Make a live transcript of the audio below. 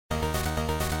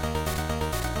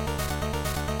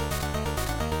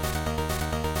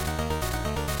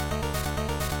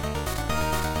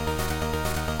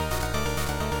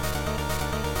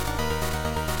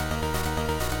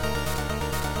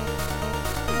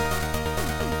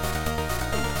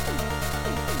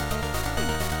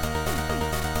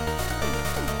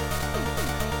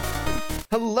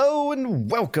Hello and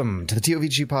welcome to the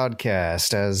TOVG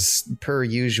Podcast. As per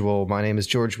usual, my name is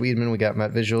George Weedman. We got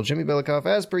Matt Visual, Jimmy Belikoff,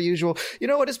 as per usual. You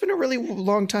know what? It's been a really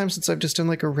long time since I've just done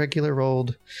like a regular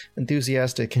old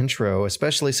enthusiastic intro,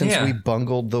 especially since we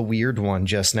bungled the weird one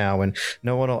just now, and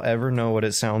no one will ever know what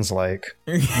it sounds like.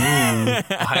 Behind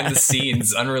the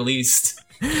scenes, unreleased.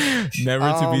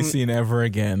 Never to be seen ever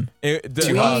again.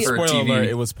 Spoiler alert,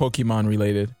 it was Pokemon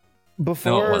related.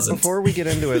 Before we get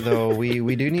into it, though,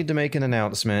 we do need to make an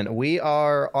announcement. We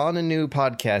are on a new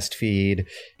podcast feed.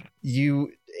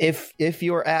 If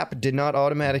your app did not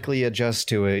automatically adjust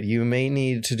to it, you may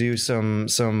need to do some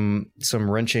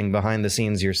wrenching behind the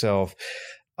scenes yourself.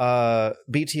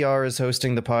 BTR is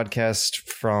hosting the podcast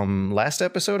from last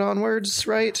episode onwards,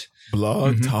 right?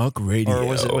 Blog Talk Radio. Or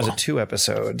was it 2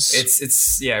 episodes?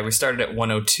 We started at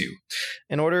 102.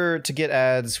 In order to get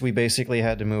ads, we basically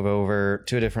had to move over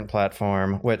to a different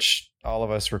platform, which all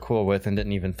of us were cool with and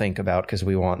didn't even think about because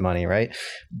we want money, right?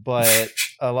 But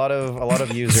a lot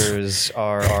of users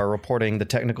are reporting the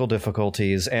technical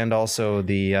difficulties and also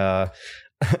the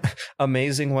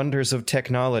amazing wonders of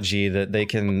technology that they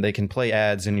can play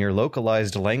ads in your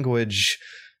localized language.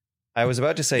 I was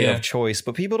about to say of choice,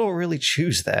 but people don't really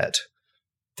choose that.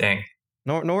 Dang.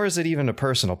 Nor is it even a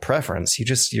personal preference. You're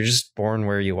just born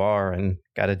where you are and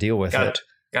got to deal with it.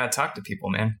 Gotta talk to people,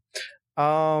 man.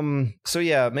 So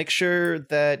yeah, make sure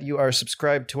that you are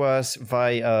subscribed to us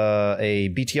via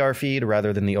a BTR feed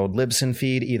rather than the old Libsyn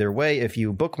feed. Either way, if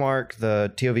you bookmark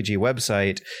the TOVG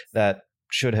website, that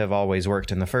should have always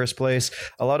worked in the first place.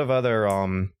 A lot of other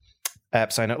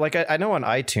apps I know, like I know on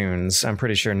iTunes, I'm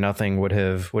pretty sure nothing would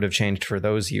have changed for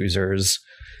those users.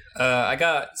 I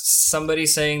got somebody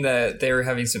saying that they were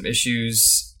having some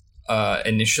issues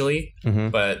initially,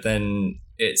 but then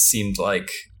it seemed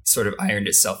like sort of ironed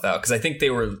itself out because I think they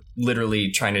were literally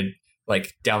trying to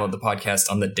like download the podcast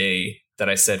on the day that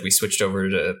I said we switched over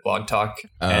to Blog Talk,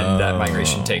 and that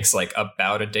migration takes like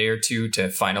about a day or two to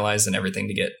finalize and everything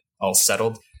to get all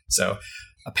settled. So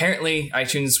apparently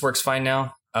iTunes works fine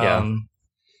now. But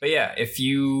yeah, if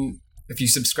you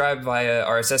subscribe via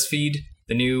RSS feed,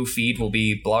 the new feed will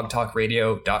be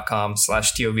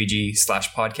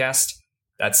blogtalkradio.com/TOVG/podcast.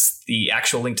 That's the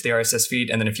actual link to the RSS feed.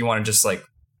 And then if you want to just like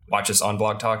watch us on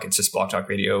Blog Talk, it's just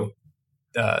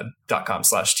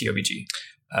blogtalkradio.com/TOVG.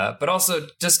 But also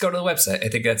just go to the website. I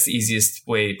think that's the easiest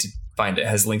way to find it. It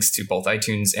has links to both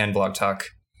iTunes and Blog Talk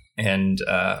and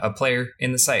a player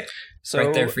in the site. So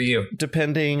right there for you.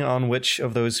 Depending on which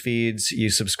of those feeds you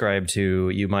subscribe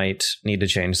to, you might need to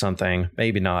change something.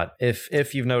 Maybe not.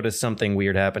 If you've noticed something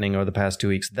weird happening over the past 2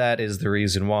 weeks, that is the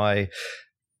reason why.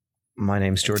 My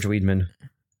name's George Weedman.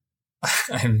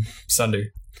 I'm Sunder.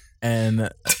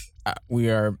 And we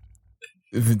are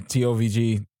the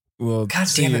TOVG. God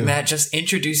damn it, Matt. Just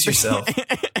introduce yourself.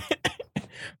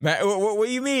 Matt, what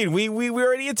do you mean? We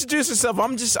already introduced ourselves.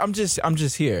 I'm just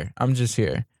here. I'm just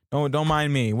here. Don't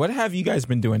mind me. What have you guys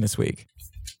been doing this week?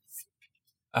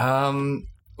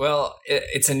 Well,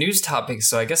 it's a news topic,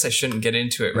 so I guess I shouldn't get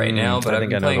into it right now. But I've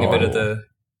been playing a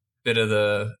bit of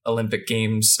the Olympic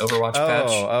Games Overwatch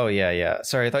patch. Oh yeah.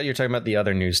 Sorry, I thought you were talking about the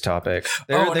other news topic.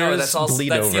 No, that's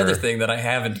the other thing that I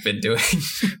haven't been doing.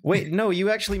 Wait, no, you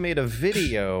actually made a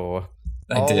video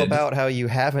about how you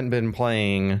haven't been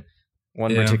playing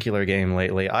one particular game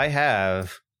lately. I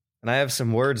have. And I have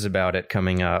some words about it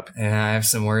coming up. Yeah, I have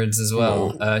some words as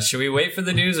well. Should we wait for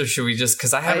the news, or should we just...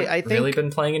 Because I haven't really been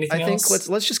playing anything else. I think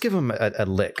let's just give them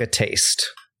a taste.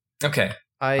 Okay.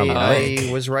 I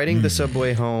was riding the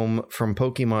subway home from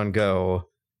Pokemon Go.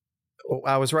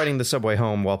 I was riding the subway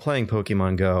home while playing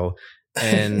Pokemon Go,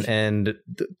 and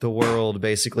the world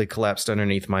basically collapsed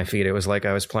underneath my feet. It was like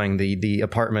I was playing the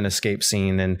apartment escape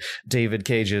scene in David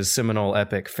Cage's seminal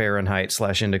epic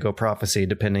Fahrenheit/Indigo Prophecy,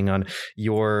 depending on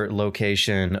your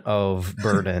location of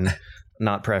burden.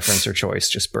 Not preference or choice,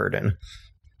 just burden.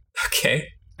 Okay.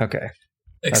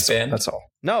 Expand. That's all.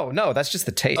 No, that's just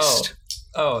the taste.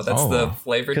 Oh, that's the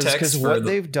flavor text. Because what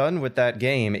they've done with that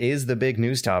game is the big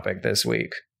news topic this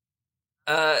week.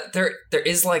 There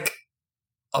is like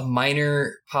a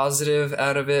minor positive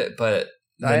out of it, but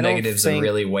the negatives are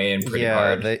really weighing pretty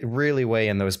hard. They really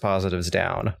weighing those positives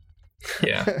down.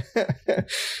 Yeah.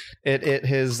 It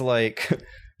has like,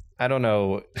 I don't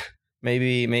know,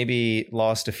 maybe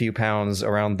lost a few pounds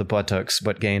around the buttocks,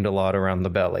 but gained a lot around the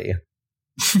belly.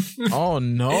 Oh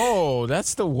no,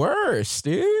 that's the worst,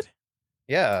 dude.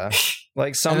 Yeah.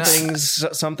 Like some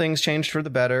things changed for the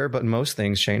better, but most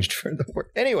things changed for the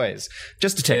worse. Anyways,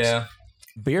 just a taste. Yeah.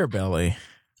 Beer belly.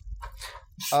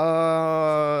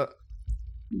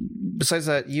 Besides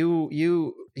that,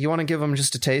 you want to give them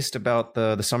just a taste about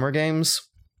the summer games?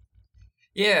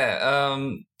 Yeah,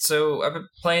 so I've been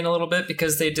playing a little bit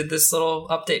because they did this little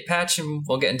update patch, and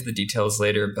we'll get into the details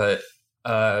later, but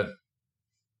I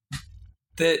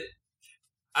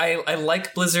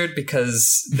like Blizzard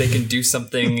because they can do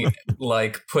something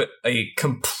like put a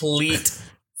complete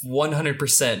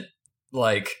 100%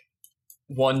 like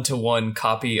one-to-one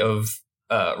copy of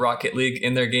Rocket League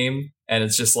in their game, and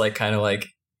it's just like kind of like,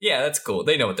 yeah, that's cool.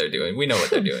 They know what they're doing. We know what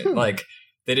they're doing. Like,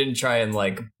 they didn't try and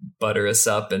like butter us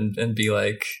up and be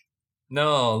like,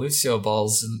 no, Lucio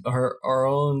Ball's our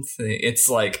own thing. It's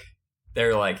like,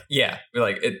 they're like, yeah, we're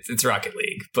like, it's Rocket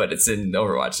League, but it's in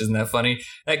Overwatch. Isn't that funny?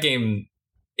 That game,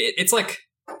 it's like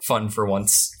fun for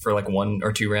once, for like 1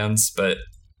 or 2 rounds, but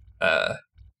I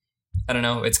don't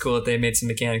know. It's cool that they made some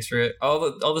mechanics for it. All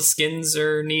the skins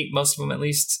are neat, most of them at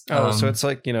least. So it's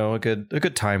like, you know, a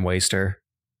good time waster.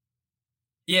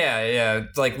 Yeah.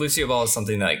 Like Lucio Ball is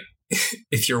something that, like,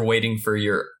 if you're waiting for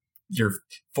your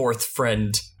 4th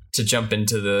friend to jump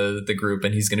into the group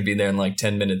and he's going to be there in like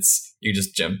 10 minutes, you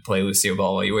just play Lucio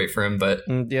Ball while you wait for him. But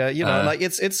yeah, you know, like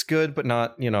it's good, but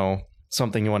not, you know,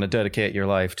 something you want to dedicate your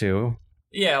life to.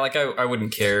 Yeah, like I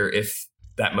wouldn't care if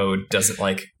that mode doesn't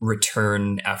like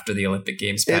return after the Olympic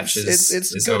Games patches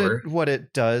it's good over. At what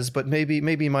it does, but maybe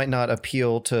might not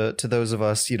appeal to those of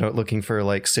us, you know, looking for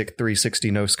like sick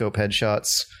 360 no scope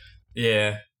headshots.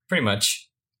 Yeah, pretty much.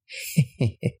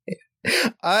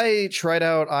 I tried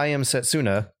out I Am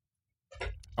Setsuna.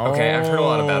 Okay, I've heard a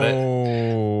lot about it.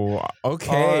 Oh,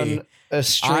 okay. On a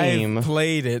stream. I've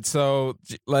played it, so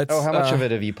let's... Oh, how much of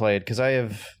it have you played? Because I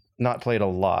have not played a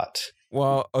lot.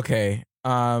 Well, okay.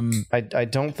 I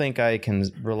don't think I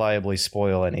can reliably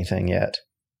spoil anything yet.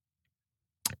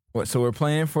 So we're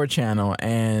playing for a channel,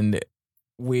 and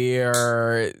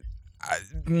we're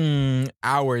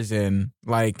hours in.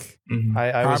 Like,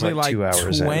 I was probably like 2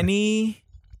 hours 20 in.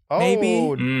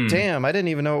 maybe? Damn, I didn't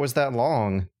even know it was that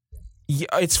long. Yeah,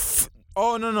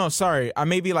 oh, no, sorry. I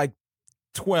may be like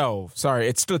 12. Sorry,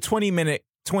 it's still a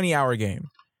 20-hour game.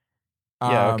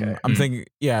 Yeah, okay. I'm thinking,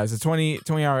 yeah, it's a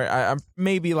 20-hour. I'm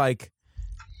maybe like,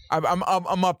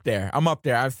 I'm up there.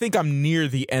 I think I'm near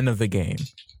the end of the game.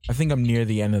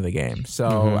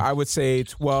 So I would say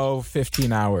 12,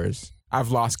 15 hours. I've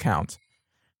lost count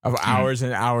of hours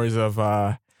and hours of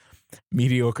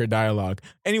mediocre dialogue.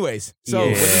 Anyways, so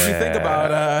what did you think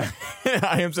about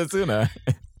I Am Setsuna?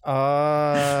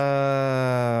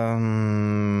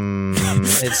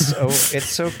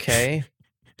 It's okay.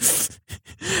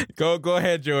 Go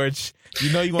ahead, George.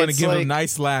 You know you want to give him a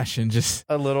nice lash and just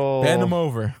a little bend him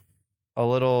over. A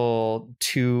little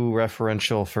too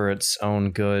referential for its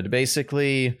own good.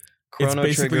 Basically,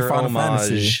 Chrono Trigger Final homage.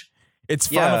 Fantasy. It's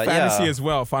Final Fantasy as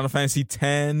well. Final Fantasy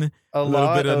X, a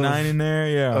little bit of 9 in there.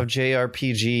 Yeah, of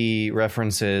JRPG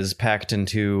references packed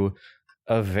into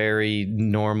a very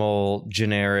normal,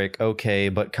 generic, okay,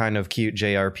 but kind of cute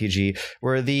JRPG,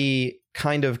 where the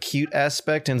kind of cute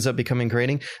aspect ends up becoming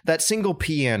grating. That single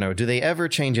piano, do they ever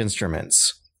change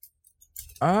instruments?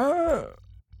 I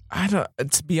don't.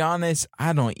 To be honest,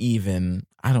 I don't even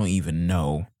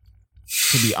know.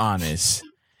 To be honest,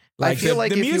 like, I feel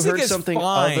like if you heard something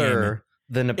fine. Other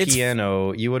than a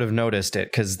piano, you would have noticed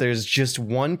it, because there's just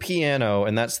one piano,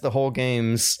 and that's the whole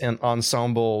game's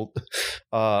ensemble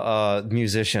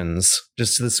musicians.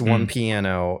 Just this one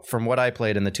piano from what I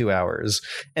played in the 2 hours,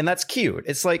 and that's cute.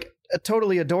 It's like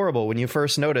totally adorable when you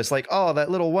first notice, like, oh,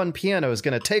 that little one piano is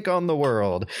going to take on the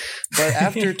world. But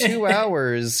after 2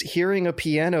 hours, hearing a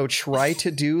piano try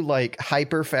to do like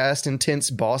hyper fast, intense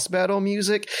boss battle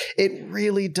music, it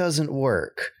really doesn't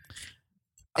work.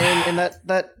 And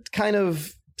that kind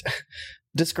of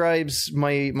describes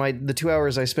the 2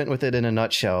 hours I spent with it in a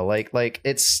nutshell. Like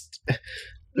its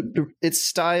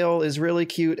style is really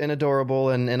cute and adorable,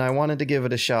 and I wanted to give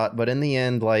it a shot, but in the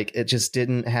end, like, it just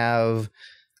didn't have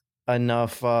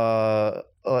enough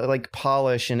like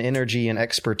polish and energy and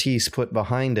expertise put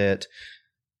behind it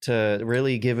to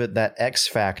really give it that X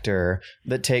factor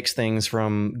that takes things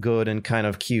from good and kind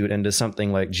of cute into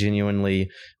something like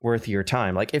genuinely worth your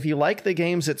time. Like, if you like the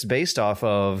games it's based off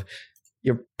of,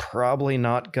 you're probably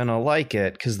not gonna like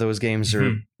it, because those games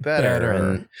are better.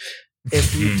 And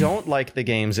if you don't like the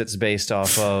games it's based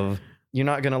off of, you're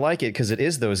not going to like it because it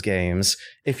is those games.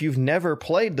 If you've never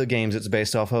played the games it's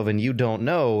based off of and you don't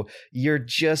know, you're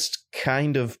just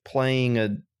kind of playing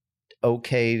a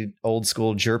okay old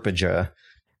school JRPG.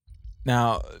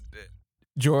 Now,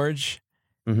 George,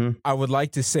 I would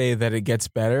like to say that it gets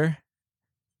better,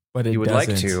 but it doesn't. You would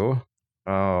like to?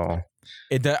 Oh. All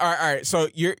right. So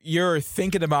you're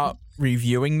thinking about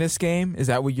reviewing this game? Is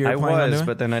that what you're planning on doing?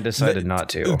 But then I decided not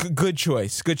to. Good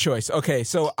choice. Okay,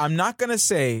 so I'm not gonna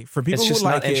say for people who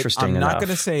like it, I'm not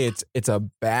gonna say it's a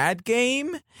bad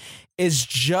game. It's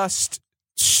just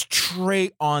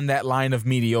straight on that line of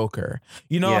mediocre.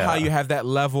 You know how you have that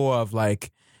level of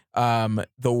like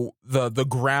the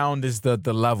ground is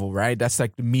the level, right? That's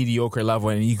like the mediocre level,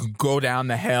 and you could go down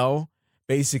to hell.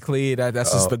 Basically,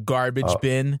 that's just the garbage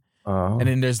bin. And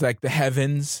then there's like the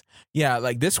heavens. Yeah,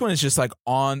 like this one is just like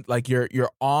on, like you're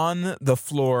on the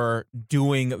floor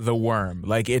doing the worm.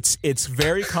 Like it's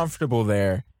very comfortable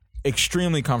there,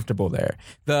 extremely comfortable there.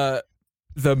 The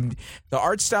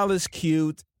art style is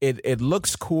cute. It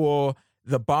looks cool.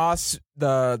 The boss,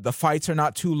 the fights are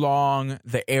not too long.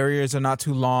 The areas are not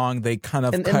too long. They kind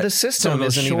of and the system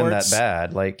isn't even that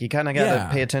bad. Like you kind of got to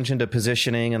pay attention to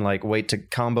positioning and like wait to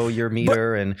combo your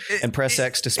meter and press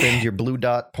X to spend your blue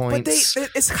dot points. But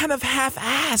it's kind of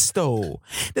half-assed though.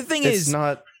 The thing it's is,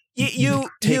 not you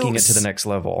taking it to the next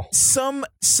level. Some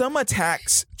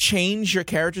attacks change your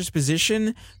character's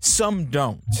position. Some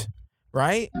don't,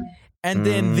 right? And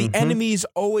then the enemies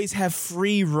always have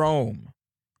free roam.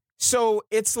 So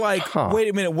it's like, wait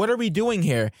a minute, what are we doing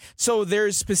here? So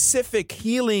there's specific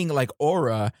healing like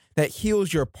aura that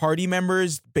heals your party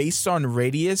members based on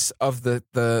radius of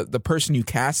the person you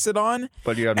cast it on.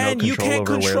 But you have no and control you can't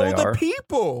over control where they the are.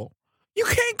 people. You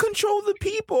can't control the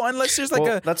people unless there's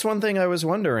like That's one thing I was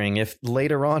wondering if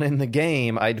later on in the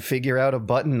game I'd figure out a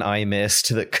button I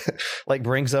missed that like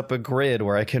brings up a grid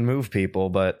where I can move people,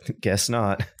 but guess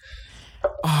not.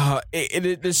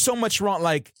 There's so much wrong.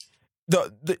 Like,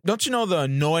 don't you know the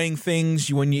annoying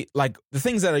things when you like the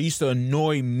things that used to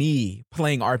annoy me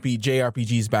playing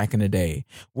JRPGs back in the day,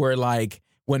 where like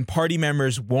when party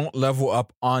members won't level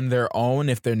up on their own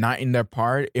if they're not in their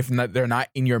part, they're not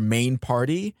in your main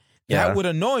party. That would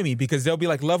annoy me because they'll be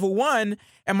like level 1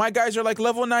 and my guys are like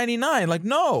level 99. Like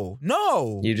no,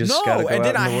 you just gotta go and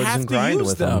then out in the woods have and to grind use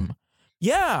with them.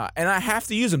 Yeah, and I have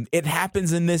to use them. It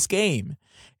happens in this game.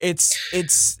 It's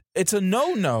a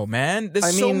no, man.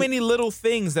 There's so many little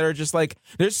things that are just like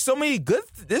there's some good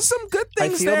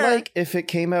things there. I feel like if it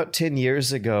came out 10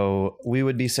 years ago, we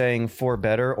would be saying for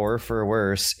better or for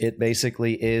worse. It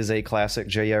basically is a classic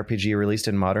JRPG released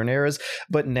in modern eras.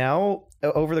 But now,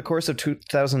 over the course of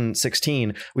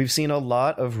 2016, we've seen a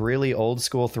lot of really old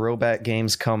school throwback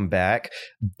games come back,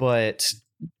 but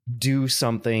do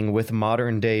something with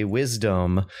modern day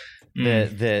wisdom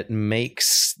that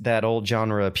makes that old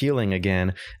genre appealing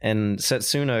again, and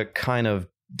Setsuna kind of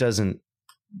doesn't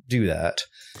do that.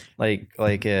 Like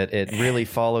it really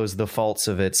follows the faults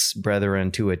of its brethren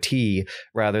to a T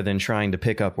rather than trying to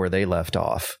pick up where they left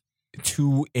off.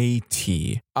 To a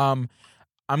T. I'm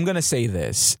gonna say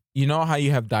this. You know how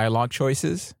you have dialogue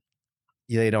choices?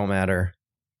 They don't matter.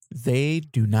 They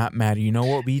do not matter. You know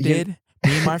what we did?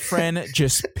 Me and my friend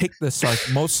just picked the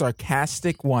most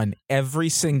sarcastic one every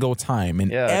single time.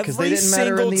 And every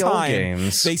single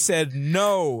time they said,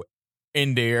 no,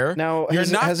 Indir, now, you're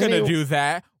not going to do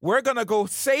that. We're going to go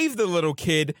save the little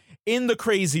kid in the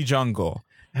crazy jungle.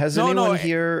 Has anyone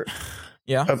here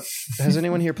has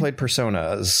anyone here played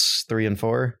Personas 3 and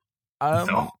 4?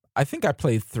 No. I think I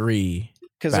played 3.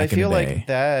 Because I feel like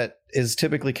that is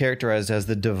typically characterized as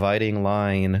the dividing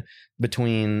line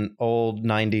between old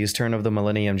 90s turn of the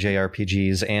millennium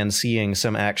JRPGs and seeing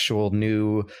some actual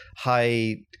new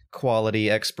high quality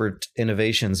expert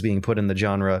innovations being put in the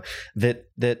genre. That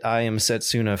I Am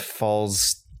Setsuna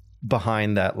falls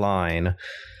behind that line.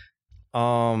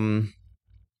 I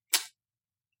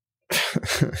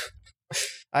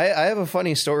have a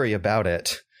funny story about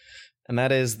it. And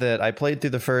that is that I played through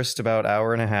the first about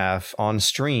hour and a half on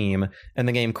stream, and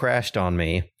the game crashed on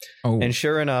me. Oh. And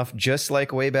sure enough, just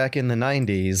like way back in the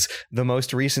 90s, the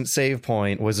most recent save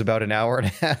point was about an hour and a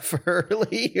half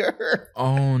earlier.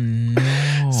 Oh,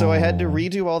 no. So I had to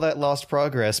redo all that lost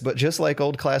progress. But just like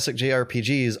old classic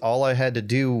JRPGs, all I had to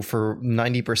do for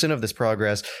 90% of this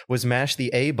progress was mash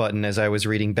the A button as I was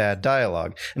reading bad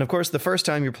dialogue. And of course, the first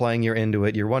time you're playing, you're into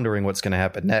it, you're wondering what's going to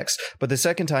happen next. But the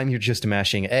second time, you're just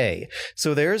mashing A.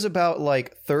 So there's about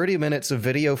like 30 minutes of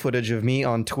video footage of me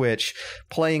on Twitch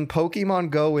playing Pokemon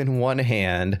Go in one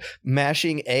hand,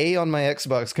 mashing A on my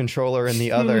Xbox controller in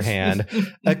the other hand,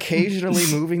 occasionally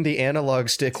moving the analog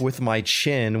stick with my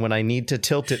chin when I need to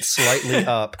tilt it slightly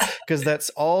up, because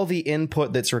that's all the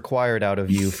input that's required out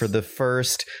of you for the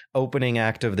first opening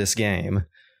act of this game.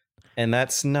 And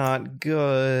that's not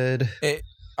good.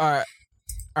 All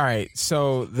right,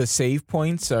 so the save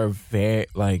points are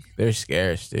they're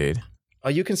scarce, dude. Oh,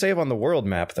 you can save on the world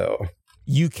map, though.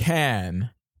 You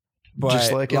can, but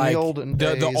just like in the olden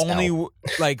days. The only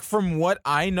from what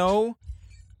I know,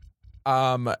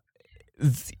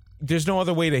 there's no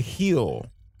other way to heal.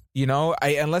 You know,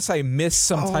 unless I miss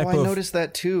some type of. I noticed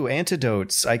that too.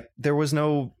 Antidotes. There was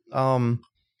no.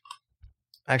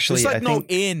 Actually, there's no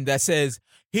inn that says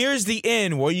here's the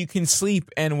inn where you can sleep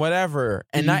and whatever.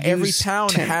 And not every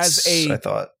town has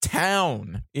a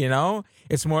town. You know,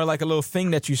 it's more like a little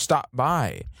thing that you stop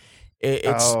by.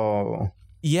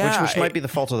 Yeah, which might be the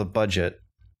fault of the budget.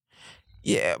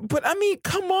 Yeah, but I mean,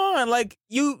 come on, like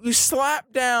you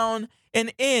slap down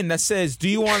an inn that says, "Do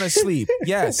you want to sleep?"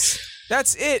 Yes.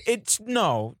 That's it. It's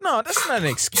no. That's not an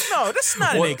excuse. No, that's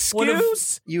not an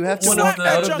excuse. You have to walk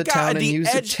out of the town and use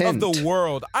a tent. Of the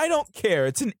world. I don't care.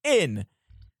 It's an inn.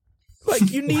 Like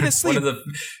you need to sleep. One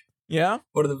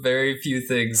of the very few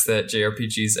things that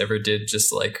JRPGs ever did,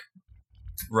 just like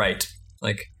right.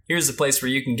 Like here's a place where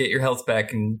you can get your health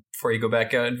back and before you go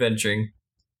back out adventuring.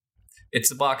 It's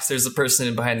a box. There's a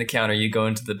person behind the counter. You go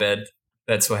into the bed.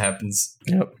 That's what happens.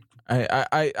 Yep.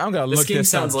 I'm gonna look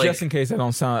this up just in case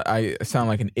I sound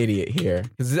like an idiot here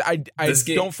because I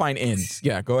don't find ends.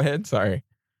 Yeah, go ahead. Sorry.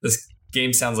 This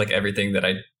game sounds like everything that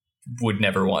I would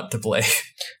never want to play.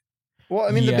 Well,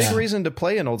 I mean, the big reason to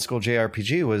play an old school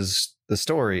JRPG was the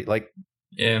story. Like,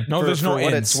 there's no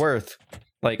what it's worth.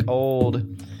 Like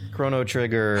old Chrono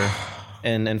Trigger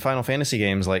and Final Fantasy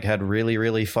games like had really,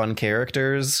 really fun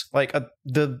characters. Like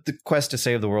the quest to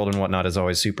save the world and whatnot is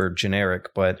always super generic,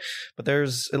 but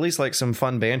there's at least like some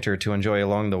fun banter to enjoy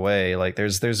along the way. Like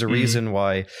there's a reason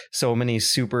why so many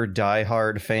super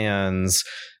diehard fans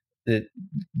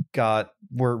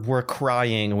were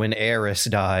crying when Aeris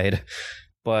died.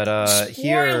 But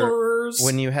here,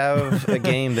 when you have a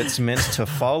game that's meant to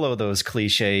follow those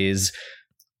cliches,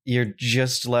 you're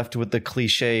just left with the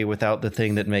cliche without the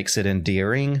thing that makes it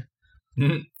endearing.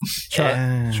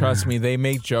 Trust me, they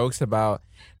make jokes about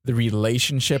the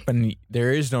relationship, and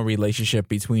there is no relationship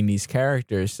between these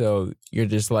characters. So you're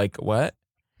just like, what?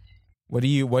 What are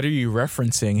you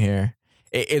referencing here?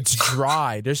 It's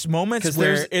dry. There's moments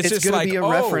where it's just going like to be a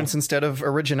reference instead of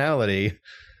originality.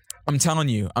 I'm telling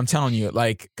you,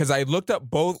 like, because I looked up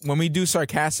both when we do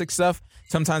sarcastic stuff.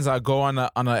 Sometimes I'll go on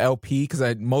a LP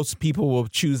because most people will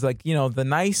choose like, you know, the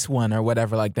nice one or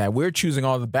whatever like that. We're choosing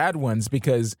all the bad ones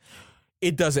because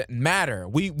it doesn't matter.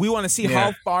 We want to see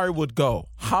how far it would go.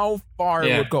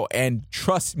 And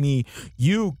trust me,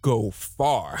 you go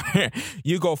far.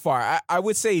 You go far. I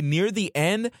would say near the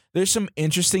end, there's some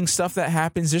interesting stuff that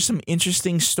happens. There's some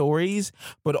interesting stories.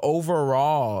 But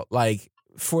overall, like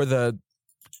for the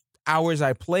hours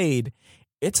I played,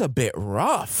 it's a bit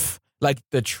rough. Like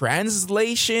the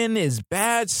translation is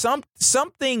bad.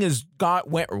 Something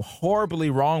went horribly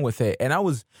wrong with it, and I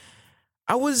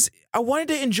wanted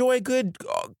to enjoy a good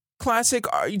classic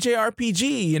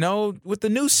JRPG, you know, with the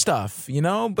new stuff, you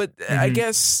know. But I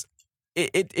guess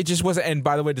it just wasn't. And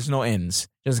by the way, there's no ends.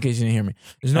 Just in case you didn't hear me,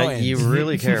 there's no ends. You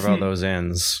really care about those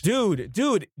ends, dude.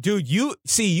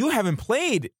 You haven't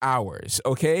played hours,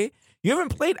 okay? You haven't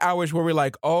played hours where we're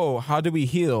like, oh, how do we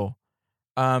heal?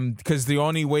 Because the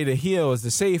only way to heal is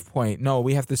the save point. No,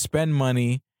 we have to spend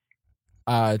money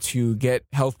to get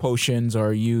health potions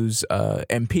or use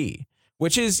MP,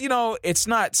 which is, you know, it's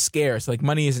not scarce. Like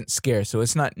money isn't scarce, so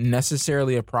it's not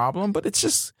necessarily a problem. But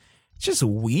it's just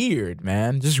weird,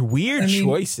 man. Just weird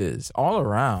choices all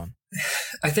around.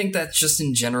 I think that just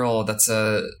in general, that's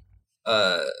a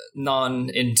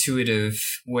non-intuitive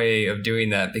way of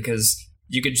doing that because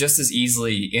you could just as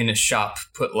easily in a shop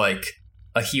put like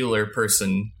a healer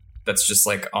person that's just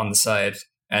like on the side,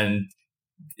 and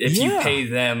if you pay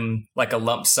them like a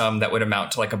lump sum that would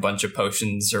amount to like a bunch of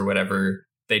potions or whatever,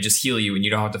 they just heal you and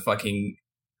you don't have to fucking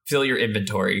fill your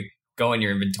inventory, go in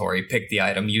your inventory, pick the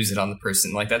item, use it on the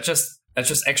person. Like that's just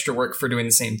extra work for doing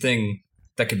the same thing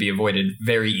that could be avoided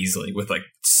very easily with like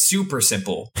super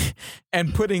simple.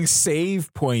 And putting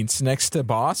save points next to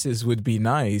bosses would be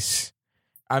nice.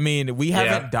 I mean, we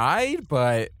haven't died,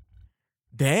 but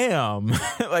damn,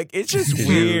 like it's just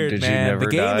weird, man. The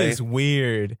game is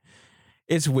weird.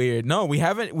 It's weird. No, we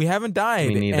haven't died.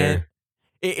 Me neither. And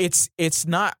it's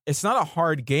not a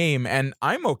hard game, and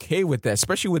I'm okay with that,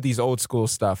 especially with these old school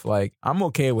stuff. Like I'm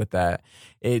okay with that.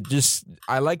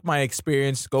 I like my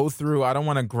experience. Go through. I don't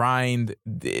want to grind.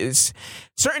 This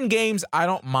certain games I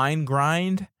don't mind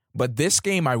grind. But this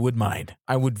game, I would mind.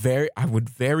 I would very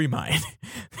mind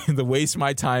to waste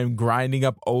my time grinding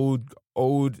up old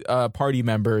party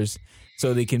members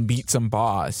so they can beat some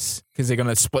boss because they're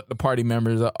gonna split the party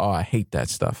members up. Oh, I hate that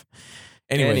stuff.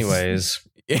 Anyways.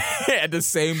 At the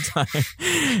same time,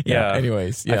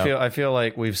 Anyways, I feel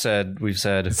like we've said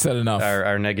enough.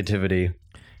 Our negativity.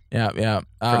 Yeah.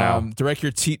 Direct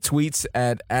your tweets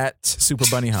at Super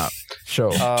Bunny Hop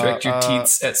Show. Direct your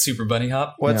tweets at Super Bunny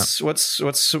Hop.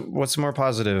 What's more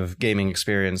positive gaming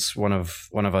experience one of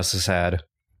us has had?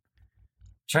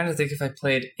 Trying to think if I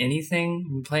played anything.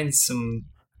 I'm playing some.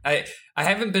 I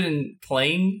haven't been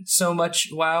playing so much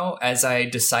WoW as I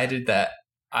decided that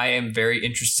I am very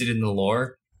interested in the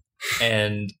lore,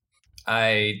 and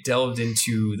I delved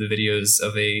into the videos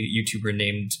of a YouTuber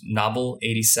named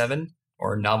Noble87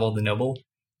 or Noble the Noble.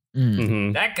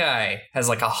 Mm-hmm. That guy has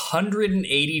like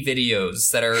 180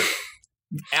 videos that are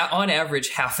on average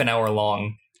half an hour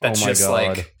long. That's just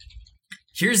like,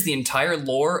 here's the entire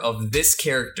lore of this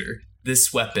character,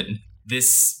 this weapon,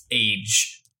 this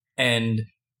age. And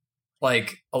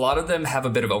like a lot of them have a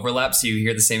bit of overlap, so you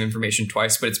hear the same information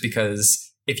twice, but it's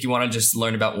because if you want to just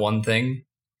learn about one thing,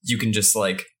 you can just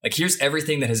like here's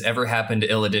everything that has ever happened to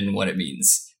Illidan and what it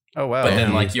means. Oh wow! But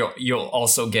then like you'll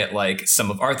also get like some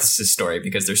of Arthas's story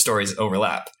because their stories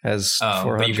overlap. Has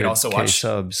 400K but you can also watch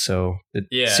subs, so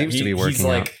it seems to be working. He's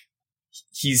like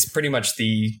he's pretty much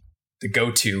the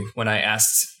go-to. When I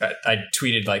asked, I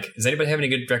tweeted like, "Does anybody have any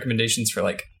good recommendations for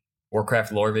like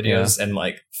Warcraft lore videos?" And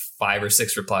like 5 or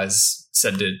 6 replies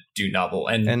said to do Novel,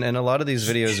 and a lot of these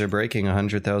videos are breaking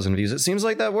 100,000 views. It seems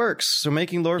like that works. So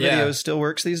making lore videos still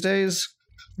works these days.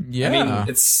 Yeah, I mean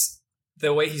it's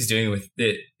the way he's doing with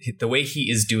it. The way he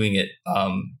is doing it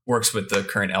works with the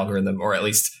current algorithm, or at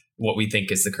least what we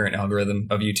think is the current algorithm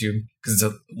of YouTube, because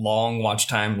it's a long watch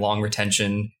time, long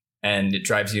retention, and it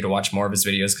drives you to watch more of his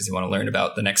videos because you want to learn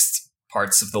about the next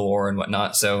parts of the lore and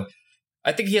whatnot. So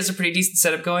I think he has a pretty decent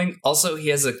setup going. Also, he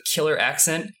has a killer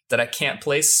accent that I can't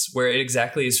place where it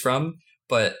exactly is from,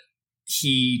 but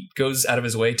he goes out of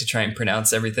his way to try and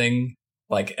pronounce everything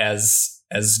like as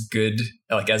good,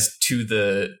 like as to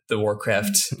the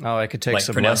Warcraft. Oh, I could take like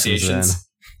some pronunciations. lessons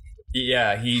then.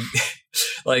 Yeah, he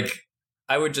like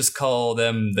I would just call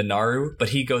them the Naru, but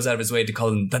he goes out of his way to call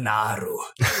them the Naru,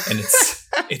 and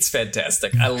it's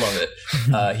fantastic. I love it.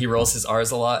 He rolls his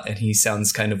R's a lot, and he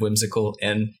sounds kind of whimsical.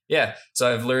 And yeah,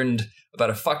 so I've learned about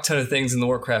a fuck ton of things in the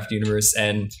Warcraft universe,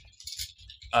 and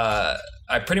I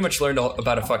pretty much learned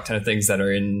about a fuck ton of things that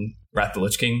are in Wrath of the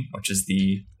Lich King, which is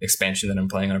the expansion that I'm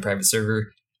playing on a private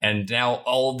server. And now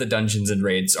all of the dungeons and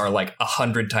raids are like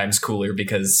 100 times cooler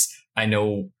because I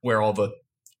know where all the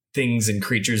things and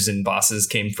creatures and bosses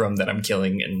came from that I'm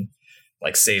killing and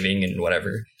like saving and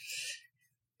whatever.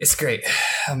 It's great.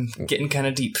 I'm getting kind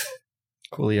of deep.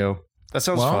 Coolio. That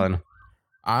sounds fun.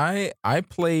 I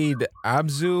played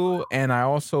Abzu, and I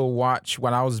also watched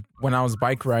when I was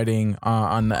bike riding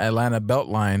on the Atlanta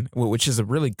Beltline, which is a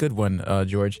really good one,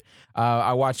 George.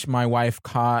 I watched my wife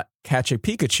catch a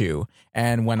Pikachu,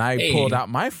 and when I pulled out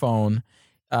my phone,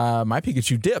 my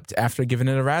Pikachu dipped after giving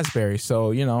it a raspberry.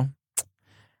 So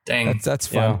dang, that's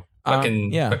fun. Fucking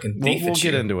we'll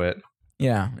get into it.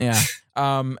 Yeah.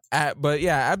 But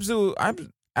yeah,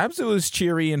 Abzu is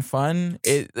cheery and fun.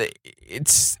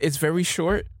 It's very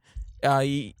short.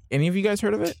 Any of you guys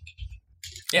heard of it?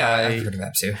 Yeah, I've heard of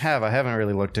Abzu. I haven't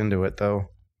really looked into it though.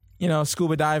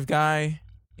 Scuba dive guy.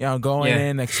 Going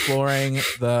in, exploring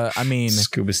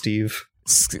Scuba Steve.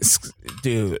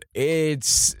 Dude,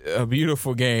 it's a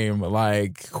beautiful game.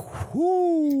 Like,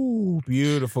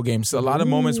 beautiful game. So a lot of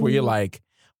moments where you're like,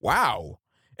 wow.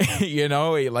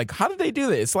 Like, how did they do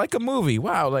this? It's like a movie.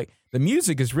 Wow. Like, the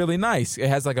music is really nice. It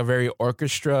has like a very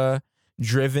orchestra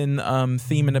driven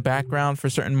theme in the background for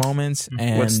certain moments.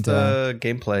 And what's the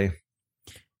gameplay?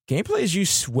 Gameplay is you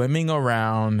swimming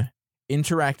around,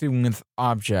 interacting with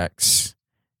objects.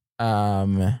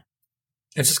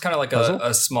 It's just kind of like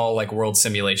a small like world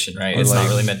simulation, right? It's not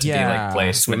really meant to be like play.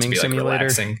 It's meant to be like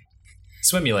relaxing.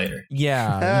 Swimulator.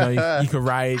 Yeah. You could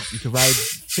ride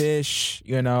fish,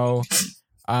 and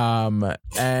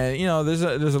there's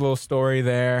a little story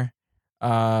there.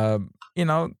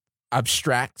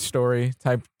 Abstract story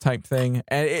type thing.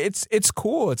 And it's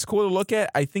cool. It's cool to look at.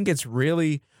 I think it's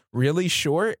really, really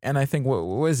short. And I think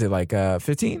what is it, like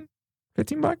 $15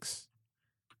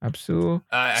 Absolutely.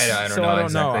 I don't know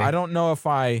exactly. I don't know if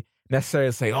I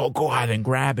necessarily say, "Oh, go ahead and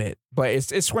grab it," but it's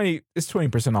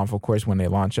 20% off, of course, when they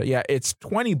launch it. Yeah, it's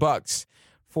 $20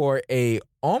 for a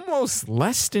almost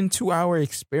less than 2-hour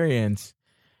experience,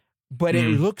 but it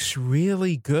looks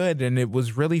really good and it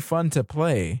was really fun to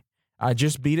play. I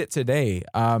just beat it today.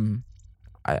 I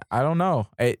don't know.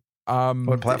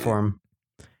 What platform?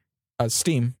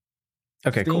 Steam.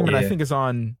 Okay, Steam, cool. And I think it's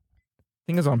on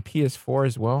PS4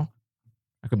 as well.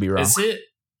 I could be wrong. Is it?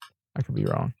 I could be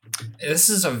wrong. This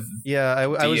is a I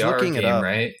was looking game, it up.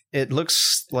 Right? It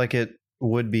looks like it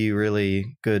would be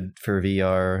really good for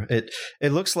VR.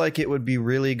 It looks like it would be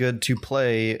really good to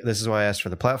play. This is why I asked for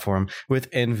the platform with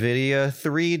NVIDIA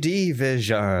 3D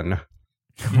vision.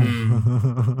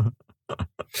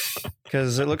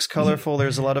 Because it looks colorful.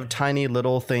 There's a lot of tiny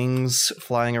little things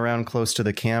flying around close to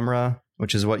the camera,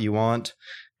 which is what you want.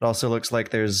 It also looks like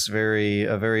there's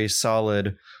a very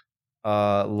solid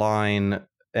line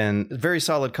and very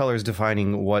solid colors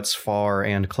defining what's far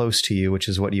and close to you, which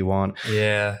is what you want.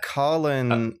 Yeah.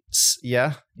 Colin,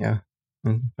 yeah.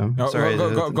 Sorry,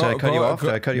 did I cut you off? Did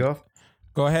I cut you off?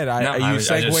 Go ahead. You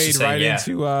segued right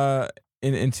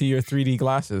into your 3D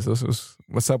glasses.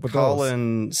 What's up with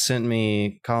Colin sent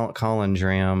me Colin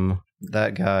Dram,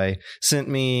 that guy sent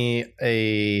me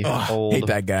old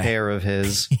pair of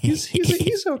his. He's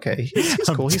okay. He's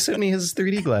cool. He sent me his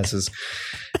 3D glasses.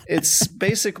 It's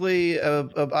basically a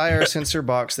IR sensor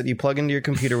box that you plug into your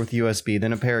computer with USB,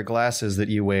 then a pair of glasses that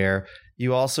you wear.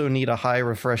 You also need a high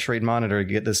refresh rate monitor to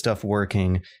get this stuff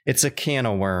working. It's a can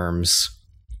of worms.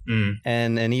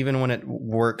 And even when it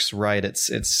works right,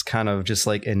 it's kind of just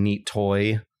like a neat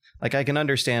toy. Like, I can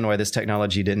understand why this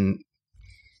technology didn't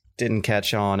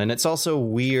catch on. And it's also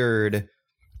weird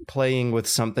playing with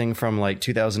something from like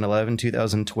 2011,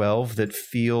 2012 that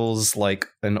feels like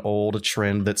an old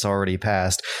trend that's already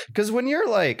passed. Because when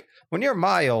you're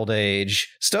my old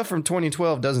age, stuff from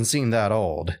 2012 doesn't seem that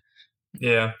old.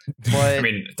 Yeah. But, I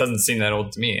mean, it doesn't seem that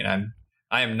old to me, and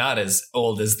I am not as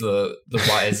old as the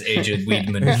wise aged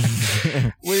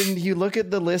Weedman. When you look at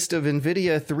the list of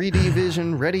NVIDIA 3D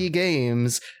Vision ready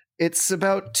games, it's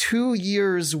about 2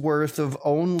 years worth of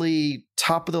only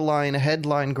top of the line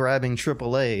headline grabbing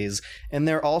AAAs, and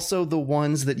they're also the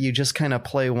ones that you just kind of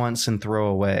play once and throw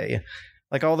away.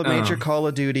 Like all the major Call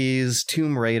of Duties,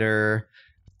 Tomb Raider,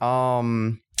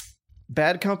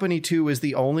 Bad Company 2 is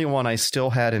the only one I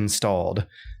still had installed.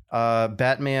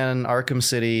 Batman, Arkham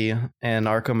City, and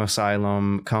Arkham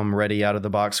Asylum come ready out of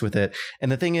the box with it.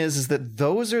 And the thing is that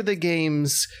those are the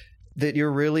games that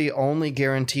you're really only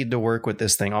guaranteed to work with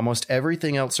this thing. Almost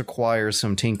everything else requires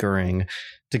some tinkering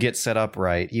to get set up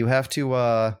right. You have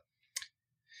to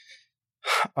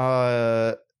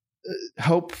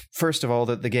hope, first of all,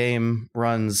 that the game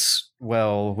runs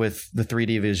well with the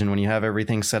 3D vision when you have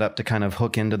everything set up to kind of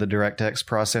hook into the DirectX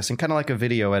processing, kind of like a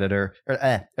video editor or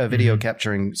a video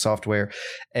capturing software,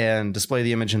 and display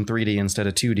the image in 3D instead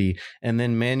of 2D, and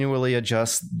then manually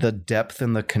adjust the depth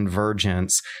and the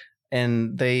convergence.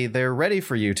 And they're ready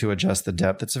for you to adjust the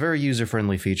depth. It's a very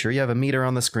user-friendly feature. You have a meter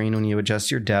on the screen when you adjust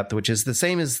your depth, which is the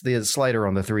same as the slider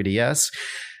on the 3DS.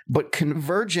 But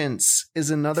convergence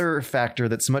is another factor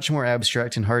that's much more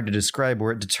abstract and hard to describe,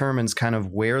 where it determines kind of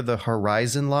where the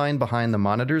horizon line behind the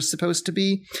monitor is supposed to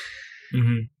be.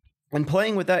 And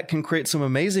playing with that can create some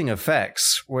amazing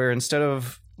effects, where instead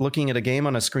of looking at a game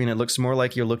on a screen, it looks more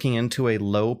like you're looking into a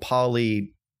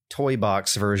low-poly toy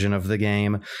box version of the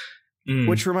game.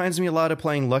 Which reminds me a lot of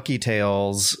playing Lucky's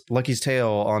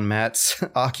Tale on Matt's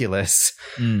Oculus.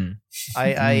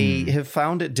 I have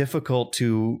found it difficult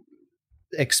to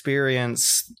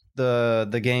experience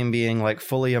the game being like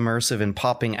fully immersive and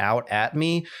popping out at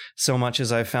me, so much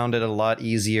as I found it a lot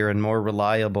easier and more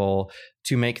reliable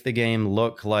to make the game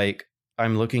look like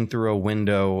I'm looking through a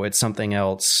window at something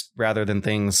else rather than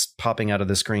things popping out of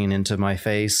the screen into my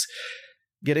face.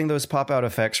 Getting those pop-out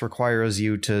effects requires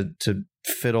you to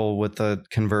fiddle with the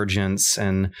convergence,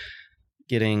 and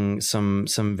getting some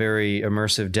very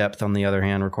immersive depth, on the other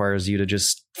hand, requires you to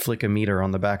just flick a meter on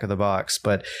the back of the box.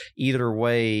 But either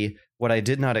way, what I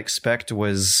did not expect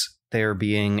was there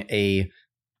being a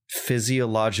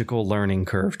physiological learning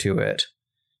curve to it.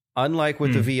 Unlike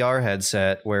with the VR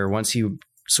headset, where once you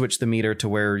switch the meter to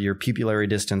where your pupillary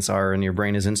distance are and your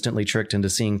brain is instantly tricked into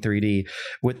seeing 3D,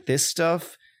 with this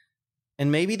stuff,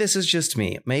 and maybe this is just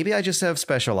me, maybe I just have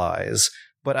special eyes,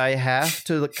 but I have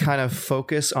to kind of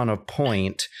focus on a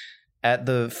point at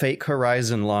the fake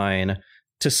horizon line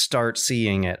to start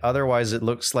seeing it. Otherwise, it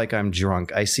looks like I'm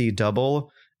drunk. I see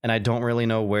double, and I don't really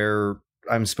know where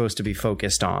I'm supposed to be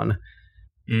focused on.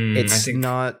 I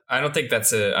don't think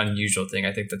that's an unusual thing.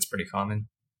 I think that's pretty common.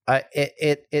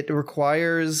 It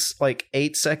requires like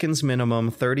 8 seconds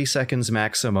minimum, 30 seconds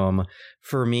maximum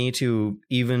for me to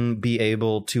even be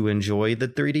able to enjoy the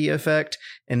 3D effect.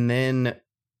 And then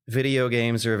video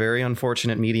games are a very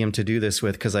unfortunate medium to do this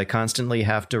with, because I constantly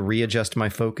have to readjust my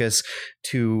focus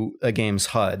to a game's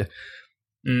HUD,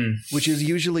 which is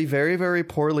usually very, very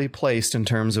poorly placed in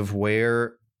terms of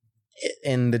where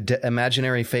in the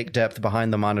imaginary fake depth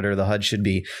behind the monitor the HUD should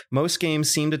be. Most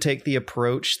games seem to take the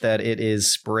approach that it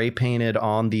is spray painted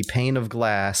on the pane of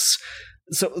glass.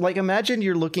 So like, imagine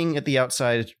you're looking at the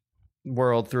outside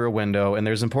world through a window and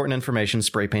there's important information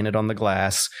spray painted on the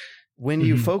glass. When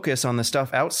you focus on the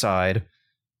stuff outside,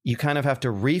 you kind of have to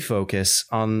refocus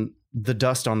on the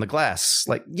dust on the glass.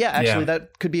 Like, that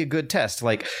could be a good test.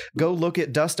 Like, go look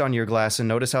at dust on your glass and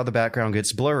notice how the background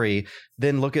gets blurry.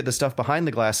 Then look at the stuff behind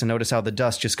the glass and notice how the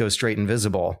dust just goes straight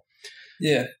invisible.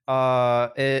 Yeah.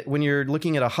 When you're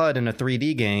looking at a HUD in a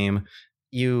 3D game,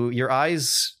 your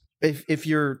eyes, if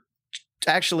you're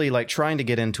actually like trying to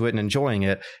get into it and enjoying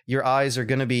it, your eyes are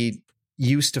going to be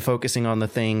used to focusing on the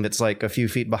thing that's like a few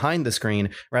feet behind the screen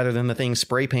rather than the thing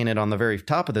spray painted on the very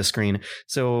top of the screen.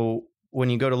 So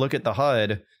when you go to look at the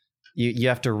HUD, you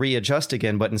have to readjust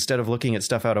again. But instead of looking at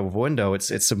stuff out of a window,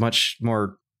 it's a much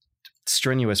more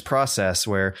strenuous process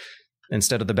where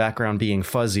instead of the background being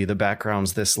fuzzy, the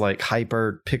background's this like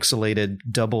hyper pixelated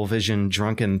double vision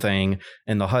drunken thing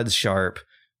and the HUD's sharp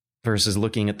versus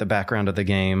looking at the background of the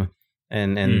game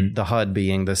and the HUD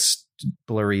being this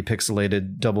blurry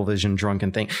pixelated double vision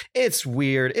drunken thing. It's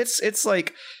weird. It's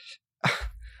like,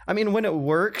 I mean, when it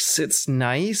works, it's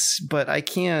nice, but I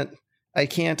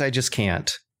just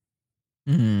can't.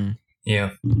 Mm-hmm.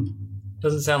 Yeah.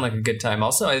 Doesn't sound like a good time.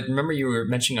 Also, I remember you were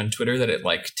mentioning on Twitter that it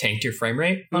like tanked your frame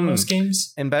rate on most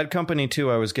games. In Bad Company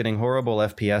 2, I was getting horrible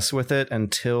FPS with it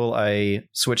until I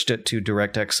switched it to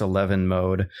DirectX 11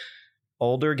 mode.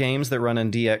 Older games that run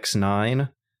in DX9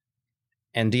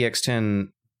 and DX10,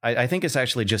 I think it's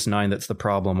actually just 9 that's the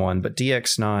problem one, but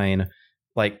DX9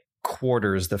 like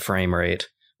quarters the frame rate.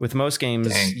 With most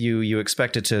games, you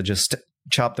expect it to just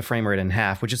chop the frame rate in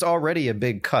half, which is already a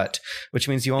big cut, which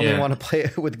means you only want to play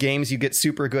it with games you get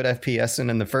super good FPS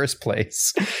in the first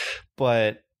place.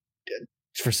 But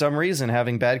for some reason,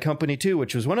 having Bad Company 2,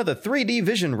 which was one of the 3D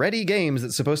Vision ready games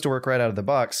that's supposed to work right out of the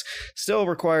box, still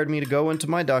required me to go into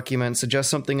my documents, adjust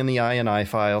something in the INI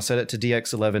file, set it to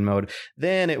DX11 mode.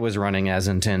 Then it was running as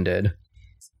intended.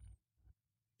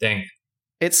 Dang.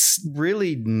 It's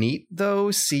really neat, though,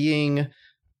 seeing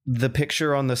the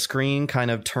picture on the screen kind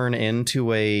of turn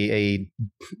into a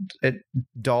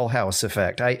dollhouse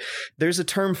effect. There's a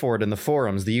term for it in the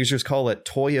forums. The users call it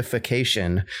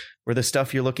toyification, where the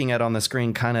stuff you're looking at on the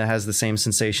screen kind of has the same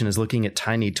sensation as looking at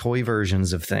tiny toy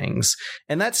versions of things.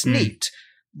 And that's neat,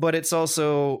 but it's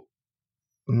also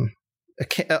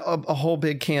a whole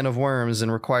big can of worms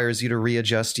and requires you to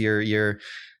readjust your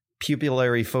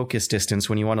pupillary focus distance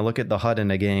when you want to look at the HUD in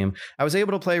a game. I was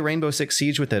able to play Rainbow Six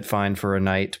Siege with it fine for a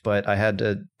night, but I had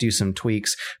to do some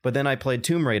tweaks. But then I played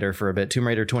Tomb Raider for a bit, Tomb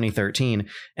Raider 2013,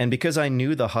 and because I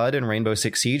knew the HUD in Rainbow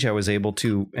Six Siege, I was able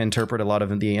to interpret a lot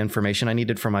of the information I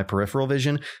needed from my peripheral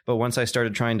vision. But once I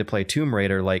started trying to play Tomb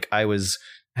Raider, like I was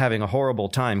having a horrible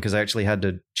time because I actually had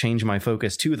to change my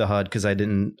focus to the HUD because I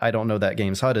don't know that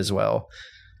game's HUD as well.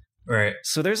 Right.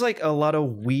 So there's like a lot of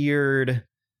weird,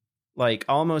 like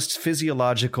almost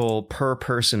physiological per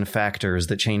person factors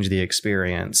that change the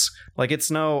experience. Like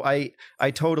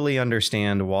I totally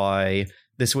understand why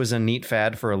this was a neat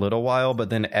fad for a little while, but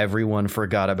then everyone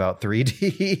forgot about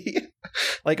 3D.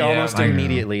 Almost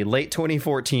immediately. Late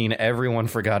 2014, everyone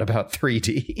forgot about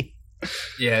 3D.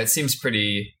 Yeah, it seems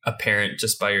pretty apparent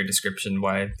just by your description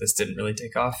why this didn't really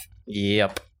take off.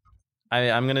 Yep.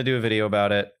 I'm going to do a video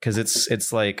about it because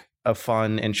it's like a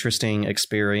fun, interesting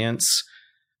experience.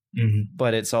 Mm-hmm.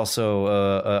 But it's also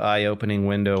a eye-opening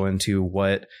window into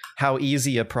how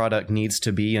easy a product needs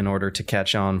to be in order to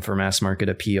catch on for mass market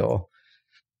appeal.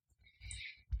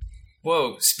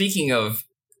 Whoa! Speaking of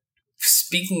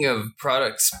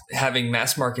products having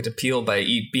mass market appeal by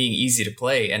being easy to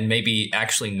play, and maybe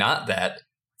actually not that,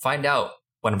 find out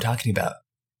what I'm talking about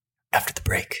after the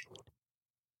break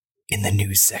in the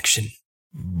news section.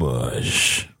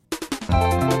 Bush.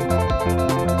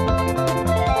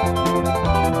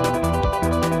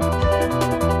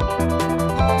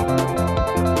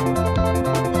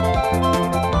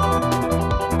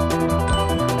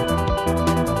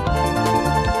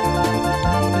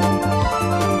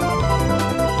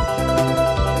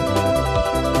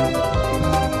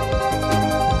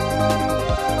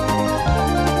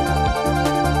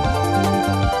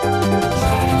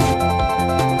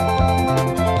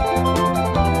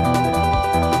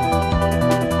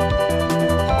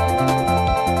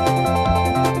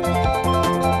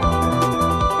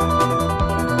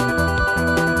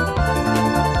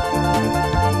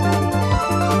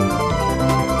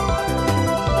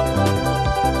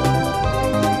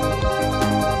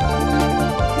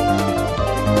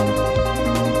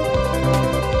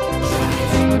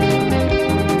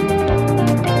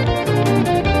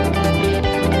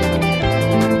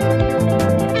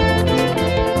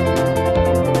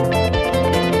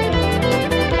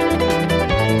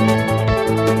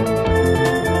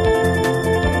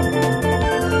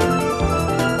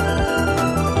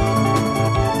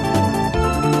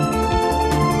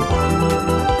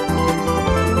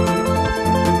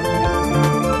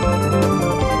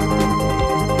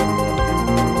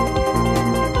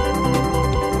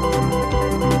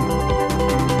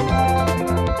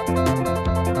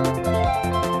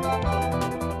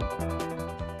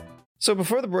 So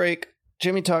before the break,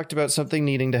 Jimmy talked about something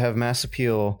needing to have mass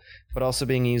appeal, but also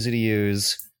being easy to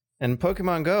use. And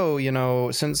Pokemon Go, you know,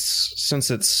 since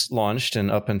it's launched and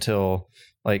up until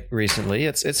like recently,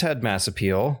 it's had mass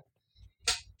appeal.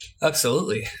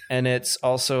 Absolutely. And it's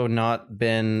also not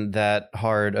been that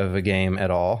hard of a game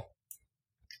at all.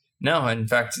 No, in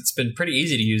fact, it's been pretty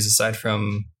easy to use aside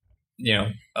from, you know,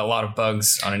 a lot of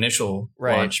bugs on initial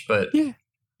launch, but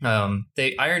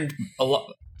they ironed a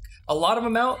lot of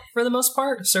them out for the most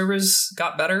part. Servers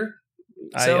got better.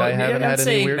 So I haven't had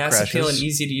any weird mass crashes. appeal and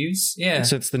easy to use. Yeah.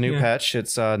 Since the new patch,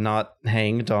 it's not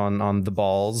hanged on the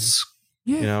balls.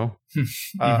 Yeah. You know,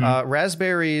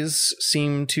 raspberries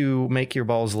seem to make your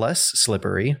balls less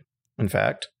slippery. In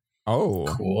fact,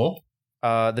 Cool.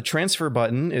 The transfer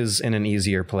button is in an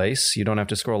easier place. You don't have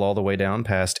to scroll all the way down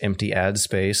past empty ad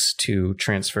space to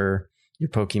transfer your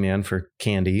Pokemon for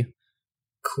candy.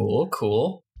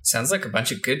 Cool. Sounds like a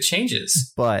bunch of good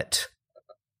changes. But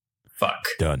fuck.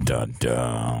 Dun dun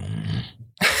dun.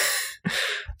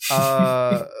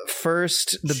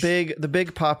 First, the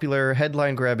big popular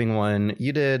headline grabbing one.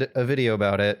 You did a video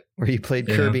about it where you played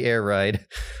Kirby Air Ride.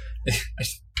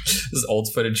 This is old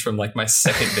footage from like my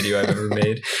second video I've ever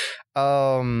made.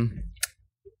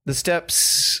 The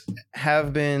steps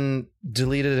have been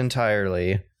deleted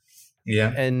entirely.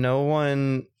 Yeah. And no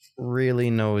one really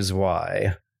knows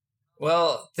why.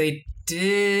 Well, they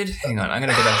did. Hang on, I'm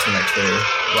gonna go back to my Twitter.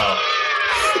 Well,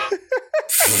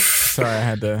 sorry, I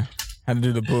had to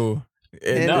do the boo.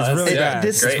 It's really bad.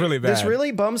 It's really bad. This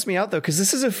really bums me out though, because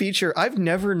this is a feature I've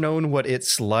never known what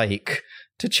it's like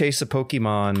to chase a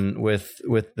Pokemon with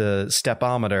the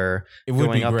stepometer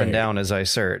going up and down as I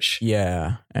search.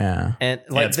 Yeah. And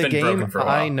like the game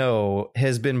I know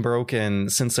has been broken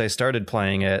since I started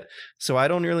playing it, so I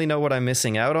don't really know what I'm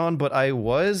missing out on, but I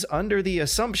was under the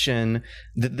assumption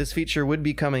that this feature would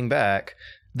be coming back.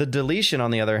 The deletion, on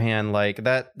the other hand, like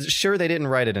that, sure, they didn't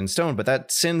write it in stone, but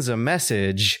that sends a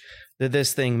message that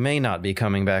this thing may not be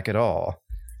coming back at all.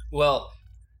 Well,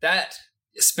 that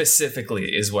specifically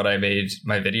is what I made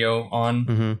my video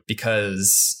on,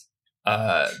 because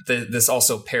this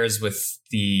also pairs with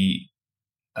the,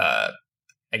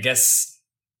 I guess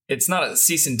it's not a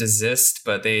cease and desist,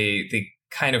 but they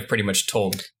kind of pretty much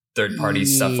told third-party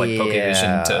stuff like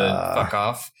Pokevision to fuck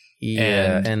off.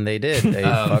 Yeah, and they did. They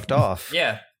fucked off.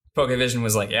 Yeah, Pokevision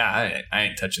was like, yeah, I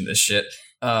ain't touching this shit.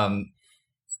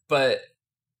 But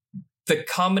the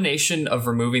combination of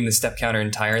removing the step counter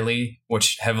entirely,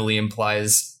 which heavily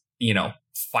implies, you know,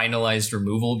 finalized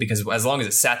removal, because as long as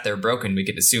it sat there broken, we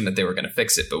could assume that they were going to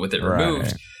fix it. But with it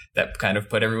removed, that kind of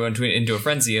put everyone into a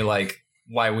frenzy. Like,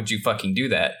 why would you fucking do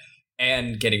that?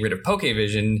 And getting rid of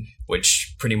Pokevision,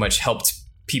 which pretty much helped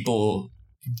people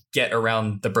get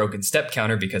around the broken step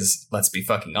counter, because let's be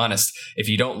fucking honest, if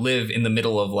you don't live in the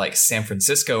middle of like San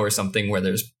Francisco or something where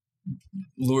there's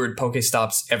lured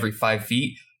Pokestops every 5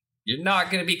 feet, you're not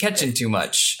going to be catching too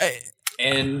much.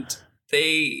 And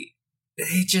they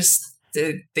just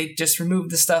removed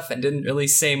the stuff and didn't really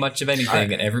say much of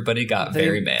anything, and everybody got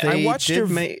very mad. I watched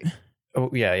Okay,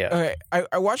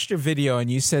 I watched your video,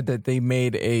 and you said that they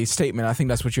made a statement. I think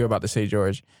that's what you were about to say,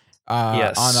 George.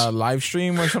 Yes. On a live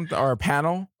stream or something, or a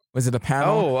panel. Was it a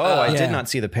panel? I did not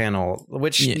see the panel,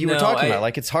 which you were talking about.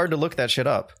 Like, it's hard to look that shit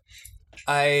up.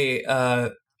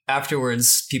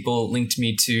 Afterwards, people linked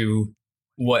me to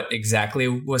what exactly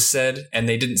was said, and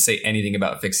they didn't say anything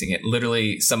about fixing it.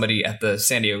 Literally, somebody at the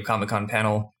San Diego Comic-Con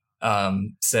panel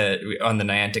said, on the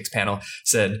Niantic's panel,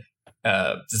 said,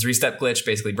 the 3-step glitch,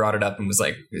 basically brought it up and was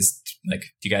like, do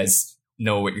you guys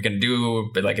know what you're going to do?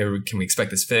 But like, can we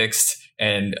expect this fixed?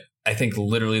 And I think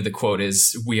literally the quote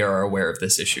is, "We are aware of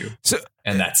this issue." So,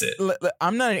 and that's it.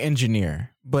 I'm not an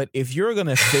engineer, but if you're going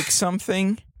to fix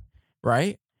something,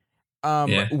 right?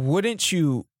 Wouldn't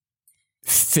you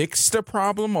fix the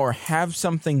problem or have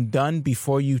something done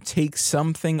before you take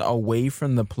something away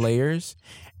from the players?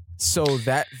 So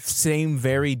that same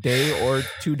very day or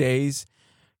 2 days,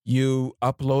 you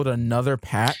upload another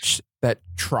patch that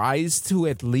tries to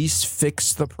at least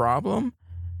fix the problem?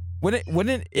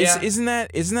 Isn't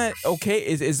that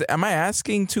okay? Am I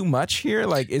asking too much here?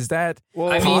 Like, is that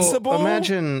possible?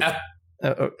 Imagine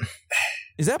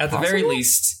is that at possible?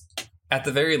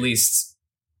 the very least,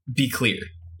 be clear,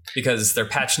 because their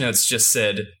patch notes just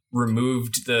said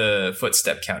removed the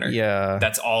footstep counter. Yeah,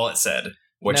 that's all it said.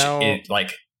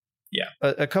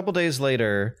 A couple days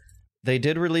later, they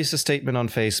did release a statement on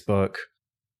Facebook,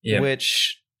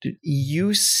 which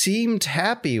you seemed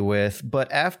happy with,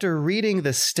 but after reading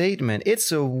the statement,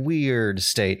 it's a weird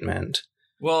statement.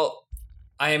 Well,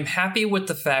 I am happy with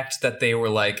the fact that they were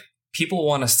like, people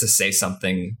want us to say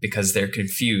something because they're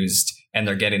confused, and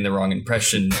they're getting the wrong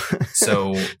impression.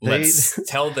 So let's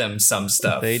tell them some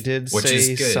stuff. They did which say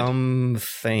is good.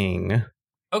 something.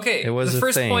 Okay, It was the a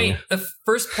first thing. point. The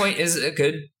first point is a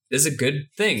good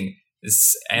thing.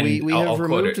 And We I'll have quote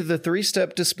removed it. the 3-step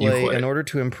You display quote in it. order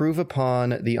to improve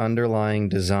upon the underlying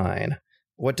design.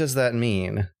 What does that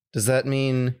mean? Does that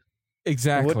mean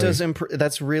Exactly. what does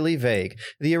that's really vague.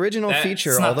 The original That's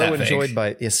feature, not although that enjoyed vague.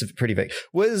 by yes, pretty vague,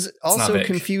 was not also vague.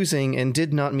 confusing and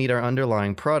did not meet our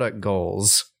underlying product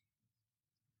goals.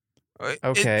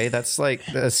 Okay, that's like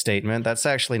a statement. That's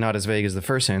actually not as vague as the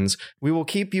first sentence. We will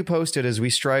keep you posted as we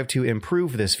strive to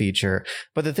improve this feature.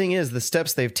 But the thing is, the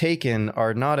steps they've taken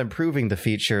are not improving the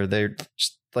feature. They're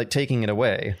just like taking it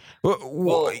away.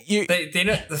 Well, they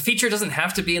don't, the feature doesn't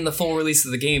have to be in the full release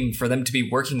of the game for them to be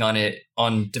working on it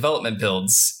on development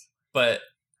builds. But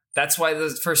that's why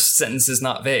the first sentence is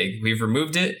not vague. We've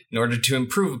removed it in order to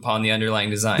improve upon the underlying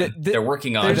design. They're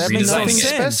working on there's redesigning nothing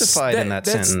it. specified in that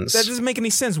sentence. That doesn't make any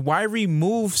sense. Why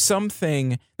remove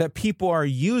something that people are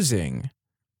using?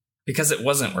 Because it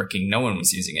wasn't working. No one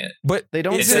was using it. But They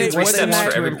don't It say said 3 what they steps want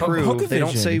for to every improve. They don't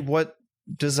Pokevision. say what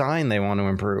design they want to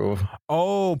improve.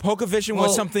 Oh, Pokevision was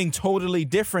Well- something totally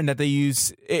different that they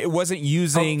use. It wasn't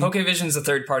using. Pokevision's a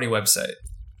third-party website.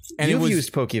 and it You've was,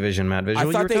 used Pokevision, Matt I Visual.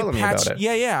 You thought were they telling me patched. about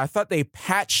it. Yeah. I thought they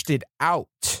patched it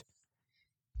out,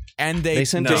 and they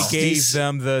sent us gave cease-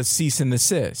 them the cease and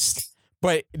desist.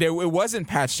 But it wasn't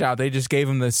patched out. They just gave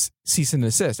them the cease and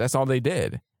desist. That's all they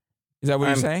did. Is that what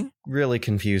I'm you're saying? really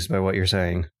confused by what you're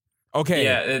saying. Okay.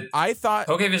 Yeah, I thought.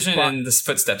 Pokevision but- and the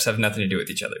Footsteps have nothing to do with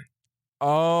each other.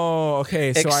 Oh,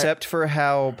 okay. So Except for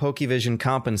how Pokevision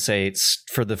compensates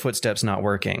for the footsteps not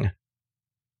working.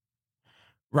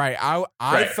 Right. I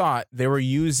Right. thought they were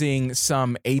using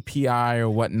some API or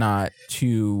whatnot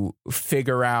to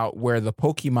figure out where the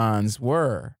Pokemons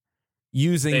were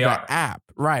using They the are. app.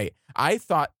 Right. I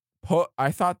thought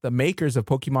the makers of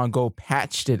Pokemon Go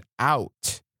patched it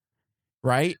out.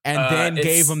 Right. And then it's-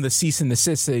 gave them the cease and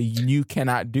desist. Say you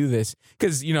cannot do this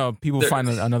because, people There- find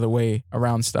another way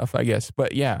around stuff, I guess.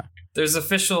 But yeah. There's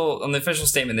on the official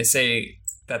statement, they say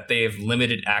that they have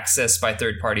limited access by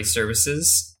third-party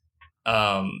services.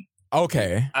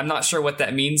 Okay. I'm not sure what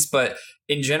that means, but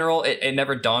in general, it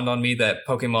never dawned on me that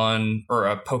Pokemon or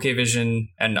Pokevision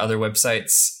and other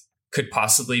websites could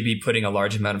possibly be putting a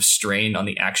large amount of strain on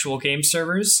the actual game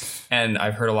servers. And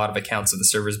I've heard a lot of accounts of the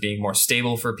servers being more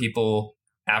stable for people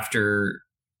after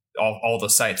all the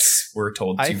sites were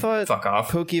told to I thought fuck off.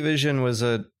 Pokevision was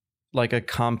a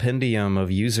compendium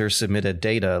of user submitted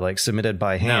data, like submitted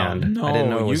by hand. No, I didn't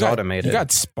know it you was got, automated. You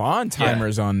got spawn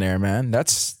timers on there, man.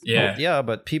 That's Yeah. Yeah,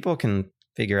 but people can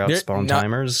figure out They're spawn not-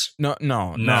 timers. No.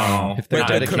 If they're But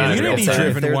the dedicated real community time, if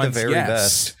driven they're ones, the very yes.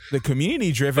 best. The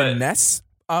community driven But- Nest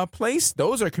place,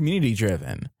 those are community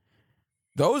driven.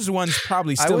 Those ones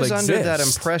probably I still was exist. under that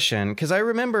impression because I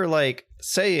remember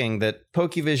saying that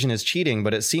Pokevision is cheating,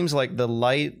 but it seems like the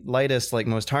lightest,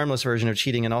 most harmless version of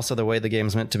cheating, and also the way the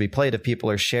game's meant to be played if people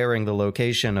are sharing the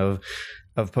location of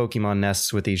Pokemon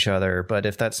nests with each other. But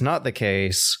if that's not the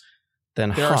case,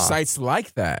 then There are sites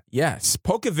like that. Yes.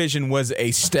 Pokevision was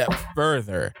a step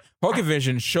further.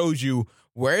 Pokevision shows you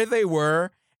where they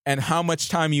were and how much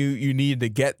time you need to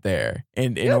get there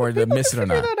in order to miss it or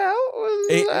not. That out.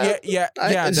 Yeah. It's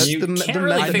that's- You the can't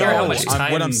really I figure out how know. much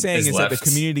time What I'm saying is that the left.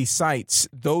 community sites,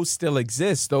 those still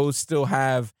exist. Those still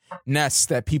have nests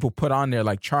that people put on there,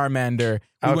 like Charmander.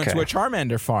 We went Okay. to a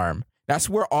Charmander farm. That's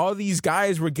where all these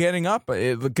guys were getting up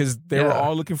because they were Yeah.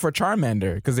 all looking for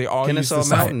Charmander because they all used the Kennesaw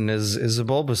site. Mountain is a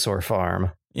Bulbasaur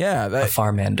farm. Yeah, A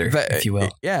Farmander, if you will.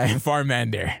 Yeah,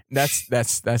 Farmander.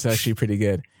 That's actually pretty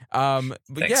good. But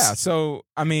Thanks. yeah, so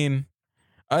I mean,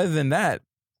 other than that,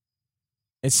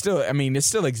 it still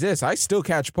exists. I still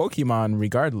catch Pokemon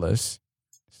regardless.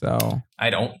 So I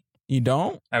don't. you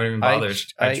don't? I haven't even bothered.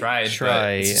 I tried. but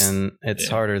try, it's just- and it's yeah.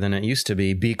 harder than it used to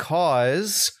be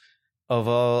because of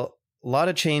a lot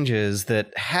of changes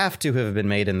that have to have been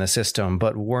made in the system,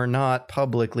 but were not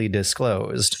publicly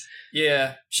disclosed.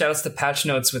 Yeah, shoutouts to patch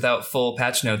notes without full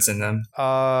patch notes in them.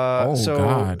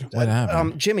 God, what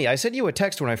happened? Jimmy, I sent you a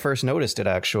text when I first noticed it,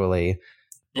 actually.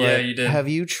 Yeah, But you did. Have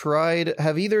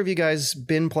either of you guys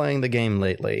been playing the game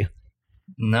lately?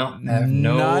 No, I have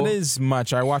Not as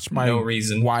much. I watched my no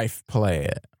reason. wife play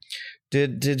it.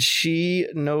 Did she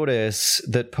notice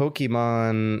that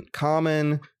Pokemon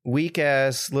common,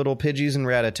 weak-ass little Pidgeys and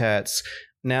Rattatats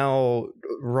now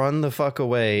run the fuck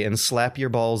away and slap your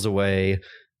balls away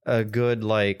a good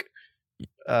 30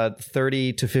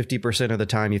 to 50% of the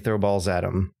time you throw balls at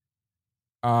them?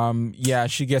 Yeah,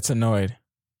 she gets annoyed.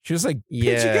 She was like, "Bitch, you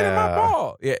getting my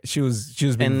ball?" Yeah, she was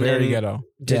being very ghetto.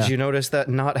 Did you notice that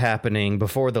not happening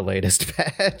before the latest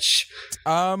patch?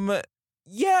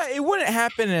 Yeah, it wouldn't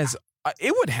happen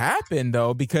it would happen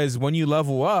though, because when you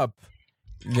level up,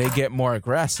 they get more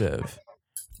aggressive.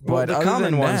 But the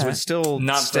common ones would still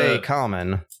not stay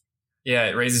common. Yeah,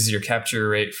 it raises your capture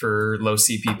rate for low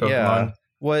CP Pokemon. Yeah.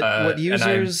 What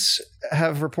users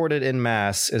have reported in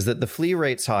mass is that the flee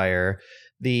rate's higher.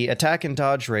 The attack and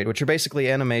dodge rate, which are basically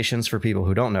animations for people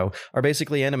who don't know, are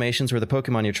basically animations where the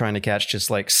Pokemon you're trying to catch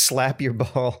just like slap your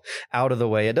ball out of the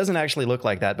way. It doesn't actually look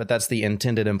like that, but that's the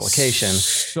intended implication.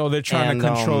 So they're trying to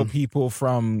control people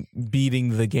from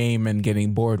beating the game and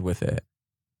getting bored with it.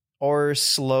 Or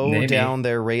slow down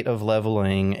their rate of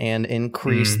leveling and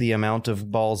increase the amount of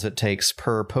balls it takes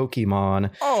per Pokemon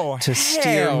to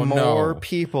steer more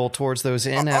people towards those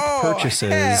in-app purchases.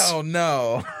 Hell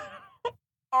no.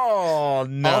 Oh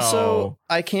no. Also,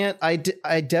 I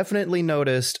definitely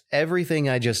noticed everything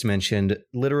I just mentioned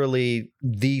literally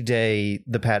the day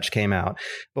the patch came out.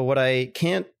 But what I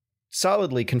can't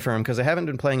solidly confirm, because I haven't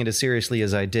been playing it as seriously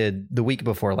as I did the week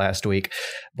before last week,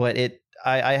 but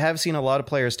I have seen a lot of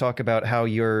players talk about how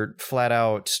your flat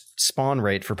out spawn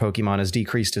rate for Pokemon has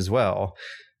decreased as well.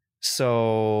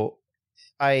 So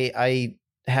I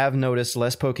have noticed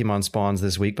less Pokemon spawns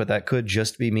this week, but that could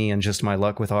just be me and just my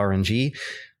luck with RNG.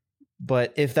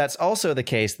 But if that's also the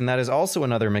case, then that is also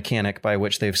another mechanic by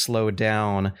which they've slowed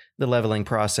down the leveling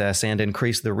process and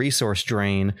increased the resource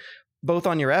drain, both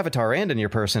on your avatar and in your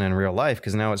person in real life,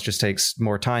 because now it just takes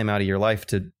more time out of your life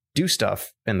to do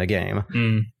stuff in the game.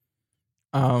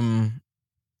 I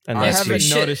haven't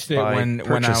noticed it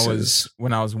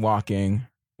when I was walking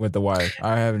with the wife.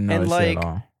 I haven't noticed it at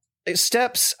all.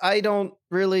 Steps, I don't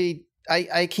really,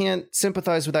 I can't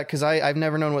sympathize with that because I've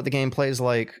never known what the game plays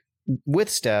like with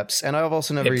steps, and I've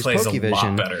also never used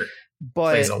Pokevision. It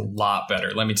plays a lot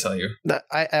better, let me tell you.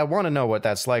 I want to know what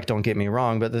that's like, don't get me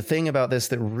wrong, but the thing about this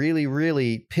that really,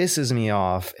 really pisses me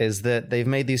off is that they've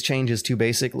made these changes to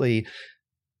basically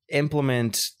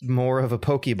implement more of a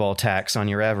Pokeball tax on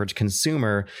your average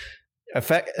consumer.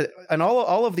 And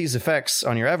all of these effects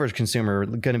on your average consumer are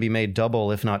going to be made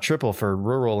double, if not triple, for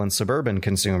rural and suburban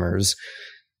consumers.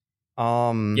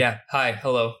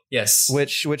 Hello, yes.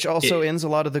 Which also ends a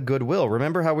lot of the goodwill.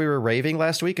 Remember how we were raving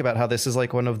last week about how this is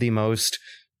like one of the most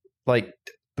like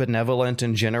benevolent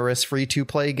and generous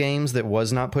free-to-play games that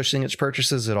was not pushing its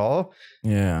purchases at all?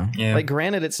 Yeah. Like,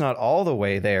 granted, it's not all the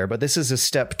way there, but this is a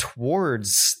step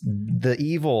towards the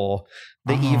evil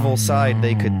side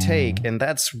they could take, and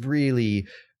that's really,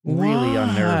 really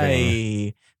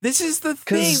unnerving. This is the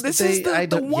thing. This is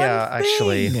the one thing.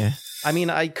 Actually, I mean,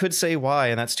 I could say why,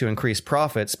 and that's to increase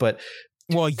profits, but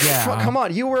well, yeah. Come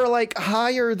on, you were like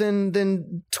higher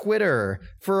than Twitter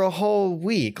for a whole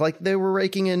week. Like, they were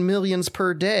raking in millions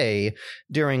per day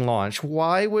during launch.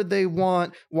 Why would they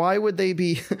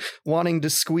be wanting to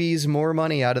squeeze more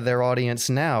money out of their audience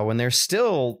now when they're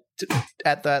still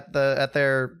at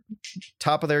their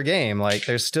top of their game? Like,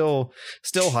 there's still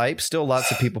hype, still lots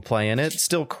of people playing it,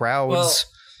 still crowds.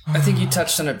 Well, I think you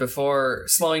touched on it before.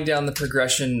 Slowing down the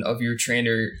progression of your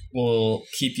trainer will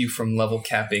keep you from level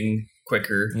capping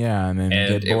quicker. Yeah, and then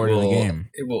get bored of the game.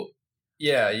 It will.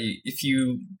 Yeah, if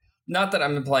you. Not that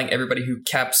I'm implying everybody who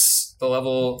caps the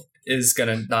level is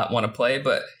gonna not want to play,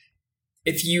 but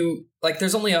if you like,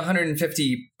 there's only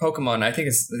 150 Pokemon. I think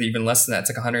it's even less than that.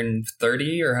 It's like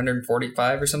 130 or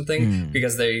 145 or something,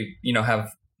 because they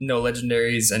have no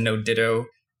legendaries and no Ditto.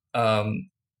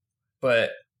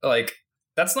 But like,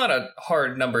 that's not a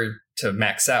hard number to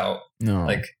max out. No,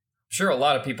 like. Sure, a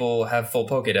lot of people have full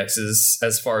Pokédexes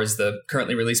as far as the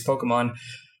currently released Pokemon.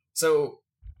 So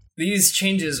these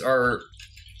changes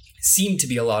seem to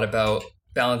be a lot about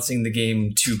balancing the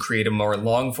game to create a more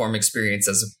long-form experience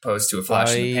as opposed to a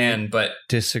flash in the pan. But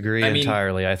disagree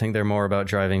entirely. I think they're more about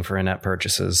driving for in-app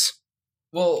purchases.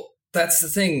 Well, that's the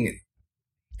thing.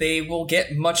 They will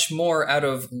get much more out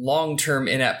of long-term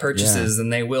in-app purchases than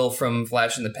they will from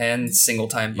flash in the pan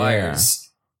single-time buyers.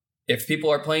 If people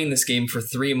are playing this game for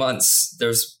 3 months,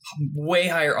 there's way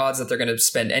higher odds that they're going to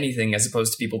spend anything as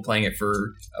opposed to people playing it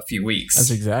for a few weeks.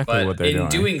 That's exactly what they're doing.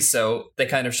 But in doing so, they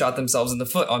kind of shot themselves in the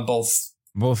foot on both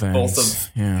ends.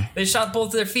 They shot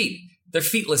both their feet. They're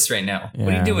feetless right now. Yeah,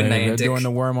 what are you doing, Niantic? They're doing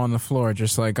the worm on the floor,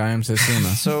 just like I am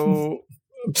Setsuna. So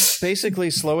basically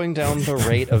slowing down the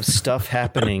rate of stuff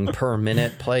happening per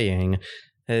minute playing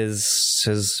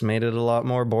has made it a lot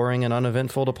more boring and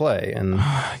uneventful to play, and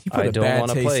I don't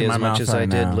want to play as much as I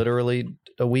did literally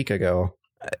a week ago.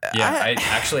 I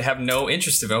actually have no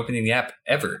interest in opening the app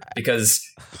ever, because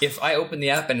if I open the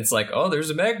app and it's like, oh, there's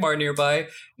a Magmar nearby,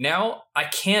 now I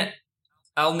can't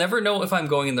I'll never know if I'm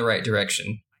going in the right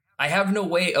direction. I have no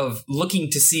way of looking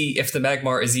to see if the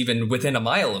Magmar is even within a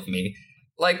mile of me.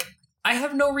 Like, I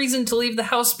have no reason to leave the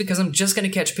house because I'm just going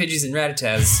to catch Pidgeys and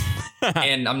Rattatas,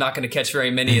 and I'm not going to catch very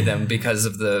many of them because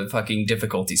of the fucking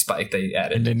difficulty spike they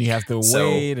added. And then you have to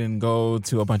wait and go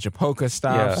to a bunch of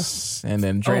Pokestops and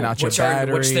then drain out your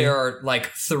battery. Which there are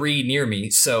like 3 near me,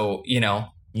 so, you know.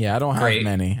 Yeah, I don't have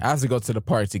many. I have to go to the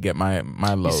park to get my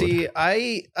load. You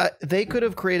see, they could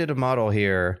have created a model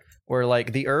here where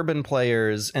like the urban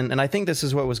players, and I think this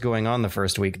is what was going on the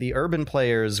first week, the urban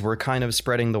players were kind of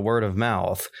spreading the word of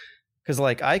mouth. Because,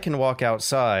 like, I can walk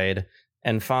outside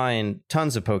and find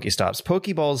tons of Pokestops.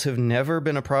 Pokeballs have never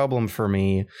been a problem for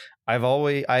me. I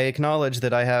acknowledge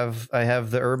that I have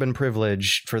the urban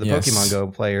privilege for the Pokemon Go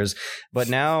players. But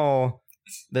now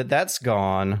that that's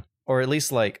gone, or at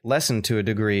least, like, lessened to a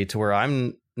degree to where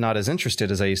I'm not as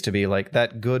interested as I used to be, like,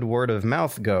 that good word of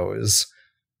mouth goes.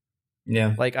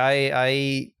 Yeah. Like,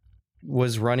 I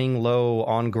was running low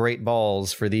on Great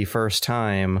Balls for the first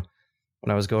time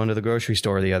when I was going to the grocery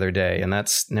store the other day, and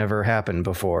that's never happened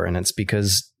before. And it's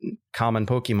because common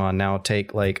Pokemon now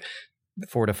take like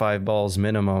 4 to 5 balls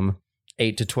minimum,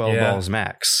 8 to 12 balls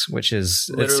max, which is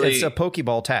it's a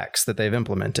Pokeball tax that they've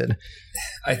implemented.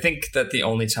 I think that the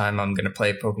only time I'm going to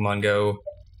play Pokemon Go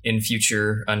in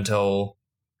future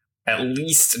at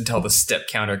least until the step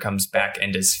counter comes back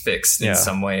and is fixed in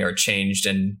some way or changed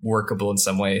and workable in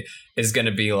some way is going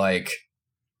to be like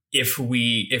if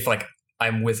like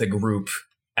I'm with a group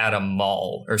at a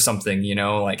mall or something, you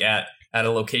know, like at a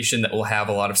location that will have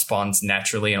a lot of spawns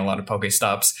naturally and a lot of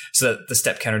Pokestops, so that the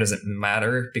step counter doesn't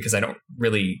matter because I'm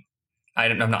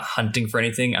not hunting for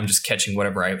anything. I'm just catching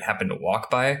whatever I happen to walk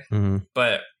by. Mm-hmm.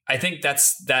 But I think that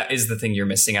is the thing you're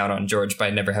missing out on, George, by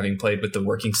never having played with the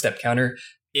working step counter.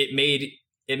 It made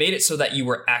it so that you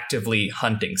were actively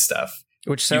hunting stuff,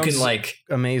 which sounds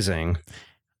amazing.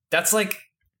 That's like,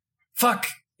 fuck.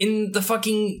 In the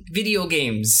fucking video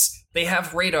games, they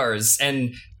have radars,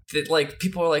 and like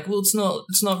people are like, well, it's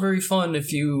not very fun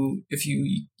if you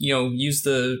use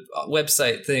the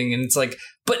website thing, and it's like,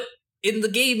 but in the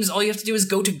games, all you have to do is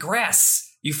go to grass.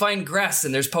 You find grass,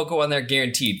 and there's Pokemon there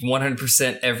guaranteed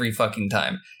 100% every fucking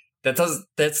time.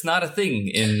 That's not a thing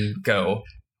in Go.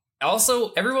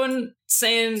 Also, everyone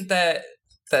saying that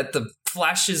the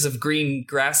flashes of green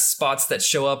grass spots that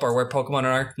show up are where Pokemon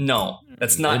are. No,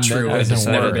 that's not true. It's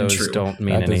never been true. Don't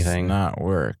mean anything. Does not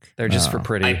work. They're just for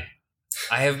pretty.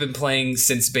 I have been playing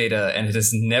since beta, and it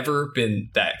has never been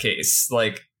that case.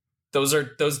 Like those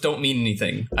don't mean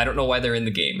anything. I don't know why they're in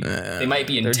the game. They might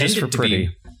be intended just for to pretty.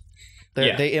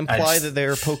 Be. They imply that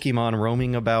they're Pokemon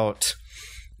roaming about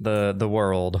the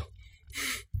world.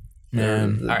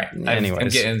 Man. All right.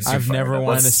 Anyways, I've never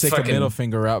wanted to stick a middle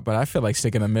finger up, but I feel like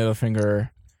sticking a middle finger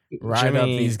right up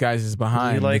these guys'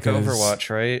 behind. You like Overwatch,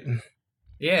 right?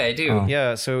 Yeah, I do. Oh.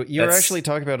 Yeah, so you were actually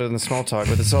talking about it in the small talk,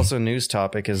 but it's also a news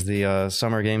topic is the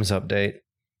Summer Games update.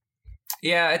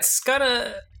 Yeah, it's got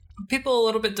people a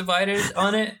little bit divided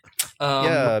on it.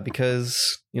 Yeah, because,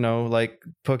 like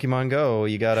Pokemon Go,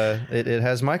 it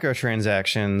has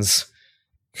microtransactions.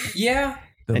 Yeah.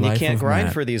 And you can't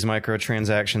grind for these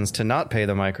microtransactions to not pay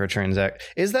the microtransact.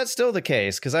 Is that still the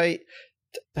case? Because I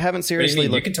haven't seriously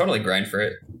looked. You can totally grind for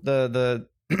it. The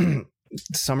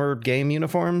summer game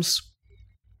uniforms?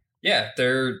 Yeah,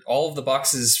 all of the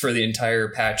boxes for the entire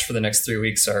patch for the next 3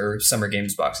 weeks are Summer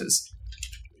Games boxes.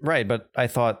 Right, but I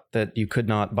thought that you could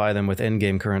not buy them with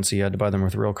in-game currency. You had to buy them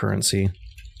with real currency.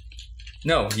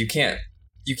 No, you can't.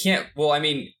 You can't. Well, I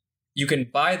mean, you can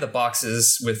buy the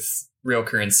boxes with real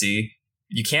currency.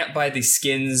 You can't buy the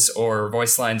skins or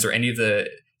voice lines or any of the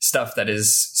stuff that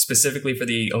is specifically for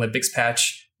the Olympics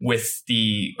patch with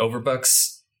the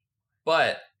Overbucks,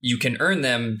 but you can earn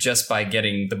them just by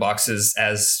getting the boxes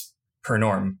as per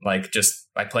norm, like just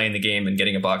by playing the game and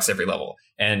getting a box every level.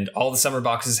 And all the summer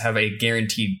boxes have a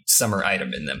guaranteed summer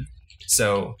item in them.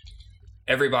 So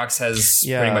every box has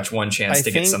pretty much one chance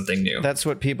to get something new. That's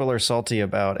what people are salty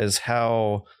about, is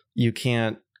how you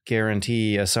can't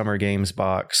guarantee a Summer Games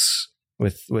box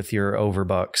with your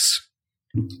Overbucks.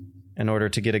 In order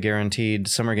to get a guaranteed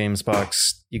Summer Games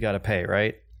box, you got to pay,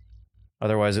 right?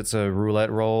 Otherwise, it's a roulette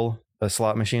roll, a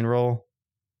slot machine roll.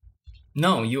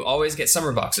 No, you always get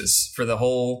summer boxes for the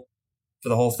whole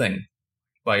thing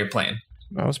while you're playing.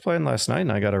 I was playing last night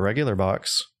and I got a regular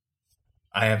box.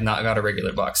 I have not got a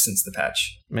regular box since the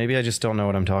patch. Maybe I just don't know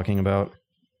what I'm talking about.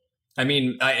 I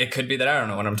mean, it could be that I don't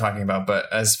know what I'm talking about,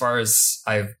 but as far as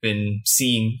I've been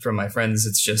seeing from my friends,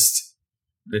 it's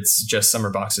just summer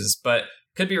boxes. But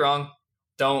could be wrong.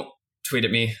 Don't tweet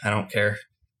at me. I don't care.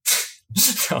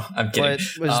 No, I'm kidding.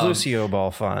 But was Lucio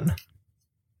Ball fun?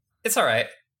 It's all right.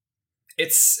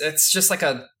 It's just like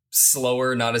a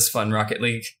slower, not as fun Rocket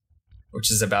League,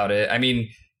 which is about it. I mean,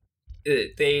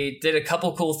 they did a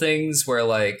couple cool things where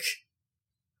like,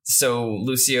 so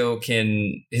Lucio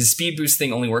his speed boost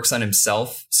thing only works on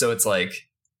himself. So it's like,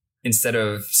 instead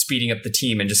of speeding up the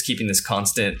team and just keeping this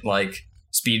constant like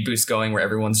speed boost going where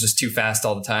everyone's just too fast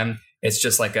all the time, it's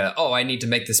just like I need to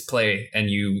make this play, and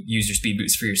you use your speed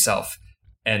boost for yourself.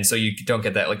 And so you don't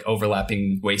get that like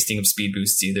overlapping wasting of speed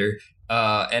boosts either.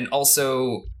 And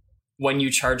also when you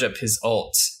charge up his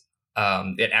ult,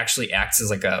 it actually acts as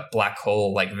like a black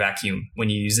hole, like vacuum when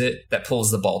you use it, that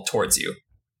pulls the ball towards you,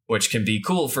 which can be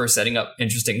cool for setting up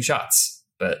interesting shots.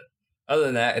 But other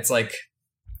than that, it's a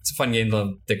fun game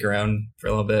to dick around for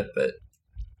a little bit, but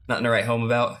nothing to write home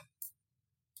about.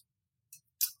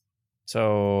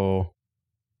 So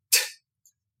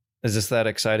is this that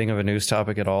exciting of a news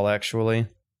topic at all, actually?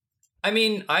 I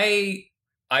mean, I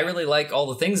really like all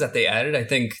the things that they added. I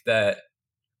think that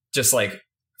just like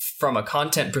from a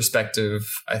content perspective,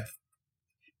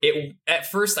 at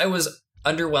first I was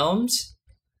underwhelmed,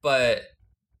 but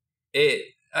I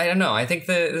don't know. I think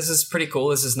that this is pretty cool.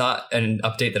 This is not an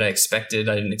update that I expected.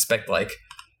 I didn't expect like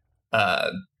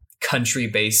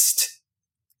country-based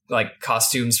like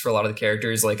costumes for a lot of the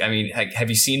characters. Like, I mean, have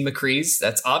you seen McCree's?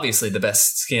 That's obviously the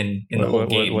best skin in the whole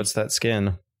game. What's that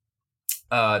skin?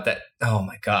 Oh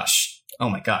my gosh, I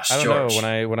don't George.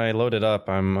 know. When I load it up,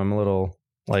 I'm a little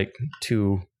like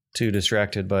too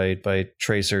distracted by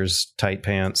Tracer's tight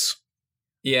pants.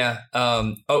 Yeah.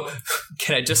 Can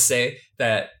I just say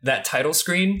that title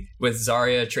screen with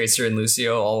Zarya, Tracer, and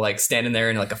Lucio all like standing there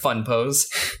in like a fun pose,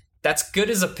 that's good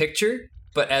as a picture,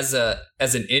 but as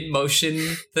an in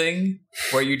motion thing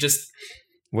where you just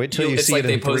wait till you see like it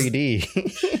in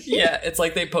 3D. Yeah, it's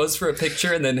like they pose for a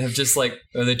picture and then have just like,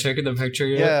 are they taking the picture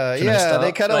yet? Yeah,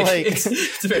 they kind of like it's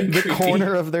the creepy.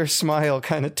 corner of their smile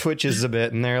kind of twitches a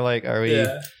bit, and they're like, "Are we?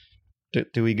 Yeah.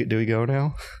 Do we go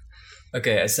now?"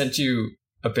 Okay, I sent you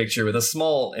a picture with a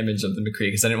small image of the McCree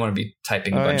because I didn't want to be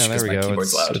typing a bunch because my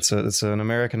keyboard's loud. It's an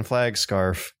American flag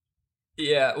scarf.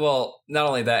 Yeah, well, not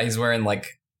only that, he's wearing like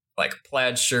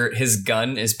plaid shirt. His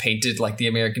gun is painted like the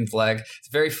American flag. It's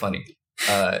very funny.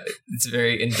 It's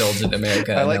very indulgent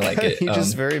America. I like it. He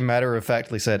just very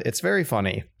matter-of-factly said, "It's very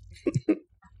funny."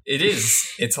 It is.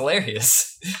 It's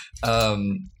hilarious.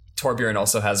 Torbjorn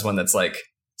also has one that's like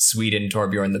Sweden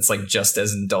Torbjorn that's like just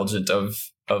as indulgent of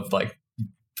like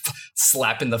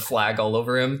slapping the flag all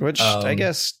over him. Which I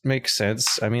guess makes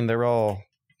sense. I mean, they're all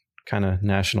kind of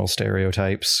national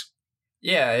stereotypes.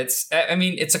 Yeah, it's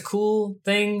a cool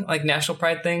thing, like national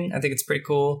pride thing. I think it's pretty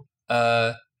cool.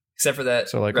 Except for that,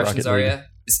 so like Russian Rocket Zarya League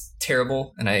is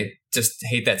terrible, and I just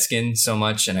hate that skin so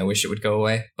much, and I wish it would go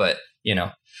away. But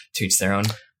to each their own.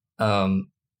 And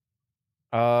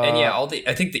yeah,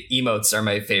 I think the emotes are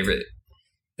my favorite.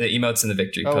 The emotes and the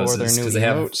victory poses, because they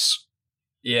emotes.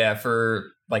 Yeah, for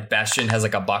like Bastion has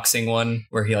like a boxing one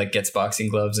where he like gets boxing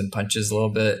gloves and punches a little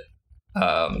bit.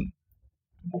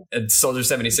 And Soldier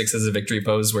 76 has a victory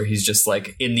pose where he's just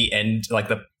like in the end, like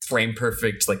the frame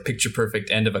perfect, like picture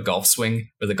perfect end of a golf swing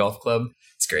with a golf club.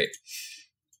 It's great.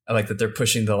 I like that they're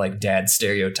pushing the like dad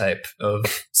stereotype of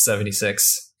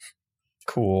 76.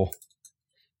 Cool.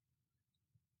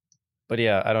 But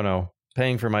yeah, I don't know.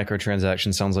 Paying for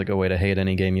microtransactions sounds like a way to hate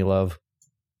any game you love.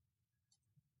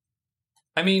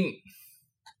 I mean,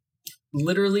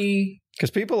 literally,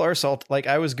 because people are salt. Like,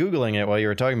 I was Googling it while you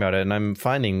were talking about it, and I'm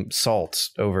finding salt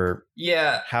over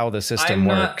how the system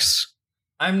works.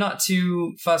 I'm not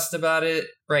too fussed about it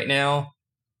right now.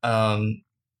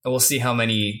 We'll see how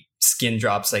many skin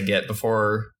drops I get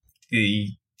before the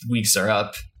weeks are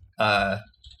up.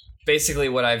 Basically,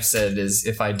 what I've said is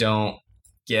if I don't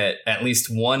get at least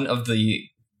one of the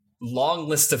long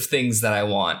list of things that I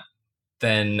want,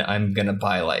 then I'm going to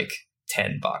buy like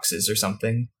 10 boxes or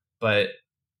something. But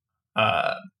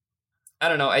I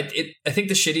don't know. I think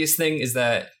the shittiest thing is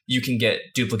that you can get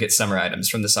duplicate summer items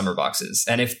from the summer boxes.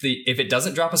 And if it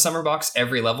doesn't drop a summer box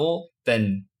every level,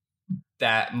 then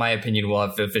that, my opinion, will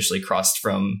have officially crossed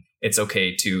from it's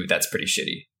okay to that's pretty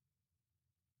shitty.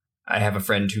 I have a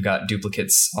friend who got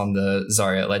duplicates on the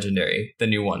Zarya Legendary, the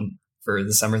new one for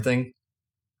the summer thing.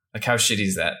 Like, how shitty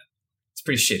is that? It's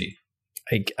pretty shitty.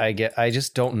 I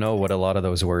just don't know what a lot of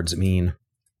those words mean.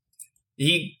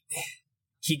 He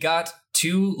got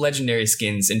 2 legendary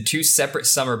skins in 2 separate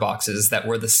summer boxes that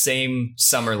were the same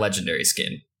summer legendary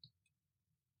skin.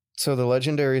 So the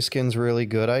legendary skin's really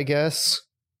good, I guess.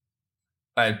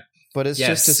 But it's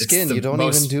just a skin. You don't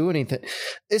even do anything.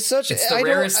 It's the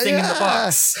rarest thing in the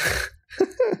box.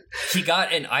 He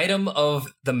got an item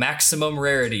of the maximum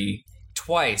rarity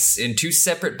twice in 2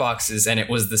 separate boxes, and it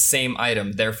was the same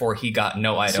item. Therefore, he got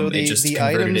no item. So It just the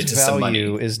converted item's it to some money.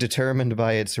 value is determined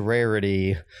by its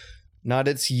rarity, not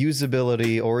its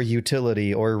usability or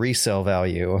utility or resale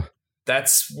value.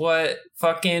 That's what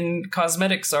fucking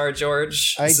cosmetics are,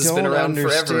 George. I This has don't been around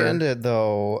understand forever. it,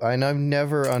 though, and I've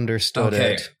never understood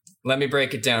Okay, it. let me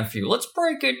break it down for you. Let's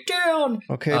break it down.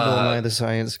 Okay, Bill Nye the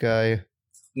Science Guy.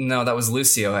 No, that was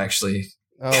Lucio, actually.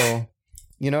 Oh,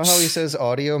 you know how he says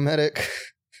audio medic?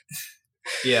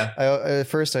 Yeah. At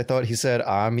first I thought he said,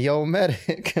 I'm yo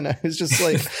medic, and I was just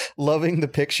like loving the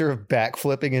picture of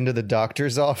backflipping into the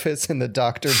doctor's office and the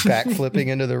doctor backflipping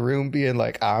into the room being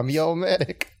like, I'm yo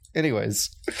medic. Anyways.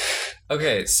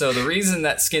 Okay, so the reason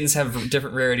that skins have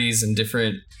different rarities and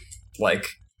different, like,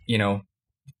 you know,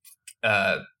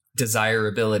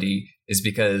 desirability is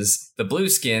because the blue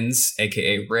skins,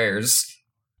 aka rares,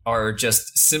 are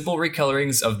just simple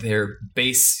recolorings of their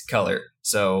base color.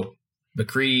 So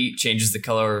McCree changes the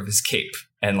color of his cape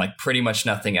and like pretty much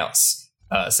nothing else.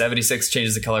 76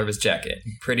 changes the color of his jacket,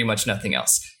 pretty much nothing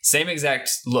else. Same exact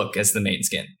look as the main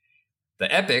skin.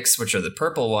 The epics, which are the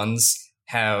purple ones,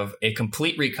 have a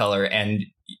complete recolor, and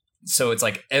so it's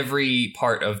like every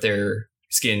part of their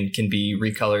skin can be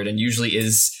recolored and usually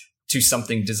is to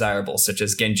something desirable, such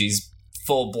as Genji's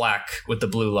full black with the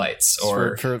blue lights,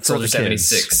 or for Soldier the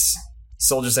 76. kids.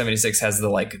 Soldier 76 has the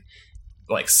like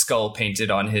skull painted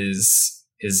on his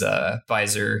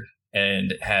visor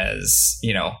and has,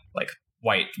 you know, like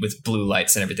white with blue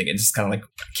lights and everything. It's just kind of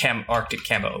like Arctic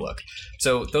camo look.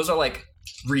 So those are like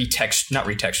not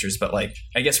retextures, but like,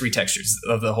 I guess retextures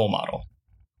of the whole model.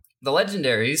 The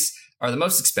legendaries are the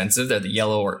most expensive. They're the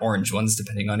yellow or orange ones,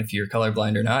 depending on if you're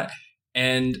colorblind or not.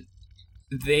 And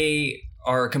they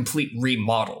are complete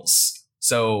remodels.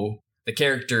 So the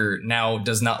character now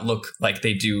does not look like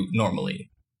they do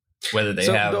normally. Whether they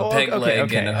have a peg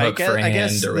leg and a hook for a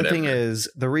hand or whatever. The thing is,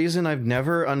 the reason I've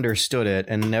never understood it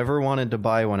and never wanted to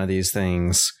buy one of these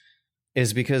things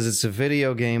is because it's a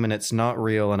video game and it's not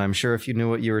real, and I'm sure if you knew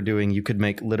what you were doing, you could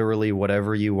make literally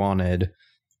whatever you wanted.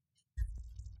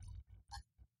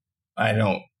 I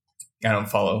don't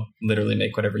follow. Literally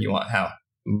make whatever you want. How?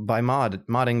 By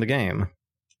modding the game.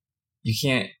 You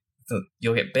can't.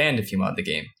 You'll get banned if you mod the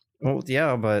game. Well,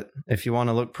 yeah, but if you want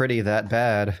to look pretty that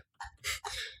bad,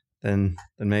 then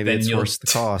maybe it's worth the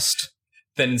cost.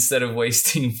 Then instead of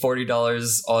wasting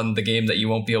 $40 on the game that you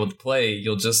won't be able to play,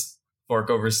 you'll just fork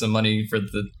over some money for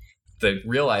the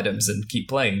real items and keep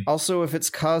playing. Also, if it's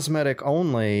cosmetic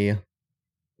only,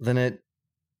 then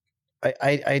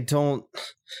I don't.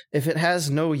 If it has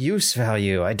no use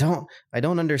value, I don't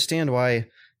understand why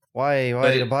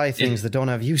to buy things that don't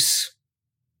have use.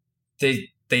 They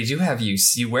do have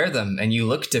use. You wear them and you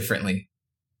look differently.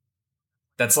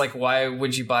 That's like, why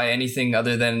would you buy anything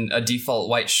other than a default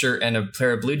white shirt and a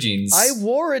pair of blue jeans? I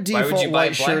wore a default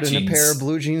white shirt and a pair of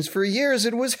blue jeans for years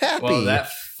and was happy. Well, that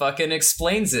fucking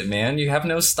explains it, man. You have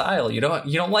no style. You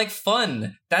don't like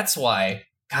fun. That's why.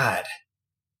 God.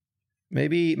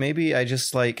 Maybe I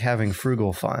just like having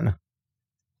frugal fun.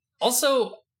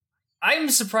 Also, I'm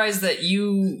surprised that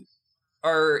you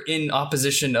are in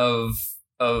opposition of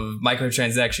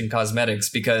microtransaction cosmetics,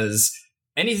 because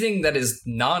anything that is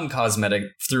non-cosmetic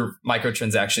through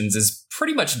microtransactions is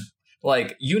pretty much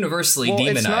like universally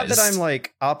demonized. It's not that I'm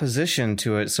like opposition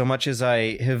to it so much as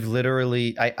I have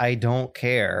literally I don't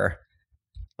care.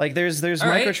 Like there's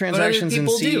microtransactions in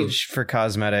Siege for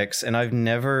cosmetics, and I've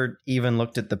never even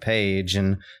looked at the page,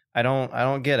 and I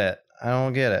don't get it.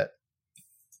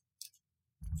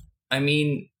 I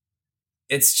mean,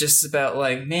 it's just about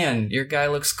like, man, your guy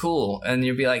looks cool. And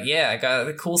you'll be like, yeah, I got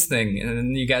the coolest thing. And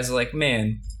then you guys are like,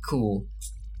 man, cool.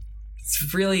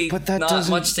 It's really not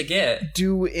much to get.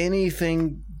 Do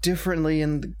anything differently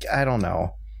I don't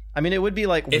know. I mean, it would be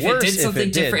like if worse it did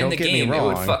something different in the game, it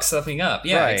would fuck something up.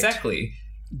 Yeah, right. Exactly.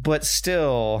 But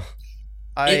still,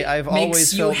 I've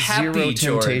always felt zero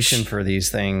temptation for these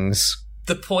things.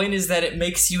 The point is that it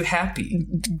makes you happy.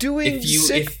 Doing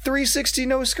sick 360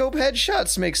 no-scope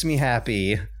headshots makes me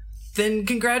happy. Then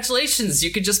congratulations,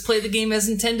 you could just play the game as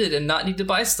intended and not need to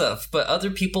buy stuff. But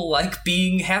other people like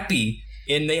being happy,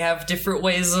 and they have different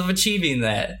ways of achieving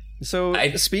that. So,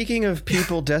 speaking of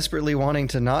people desperately wanting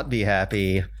to not be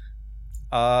happy,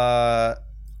 have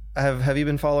you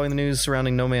been following the news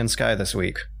surrounding No Man's Sky this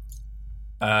week?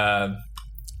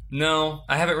 No,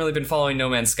 I haven't really been following No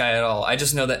Man's Sky at all. I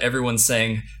just know that everyone's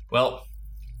saying, well,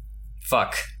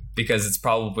 fuck, because it's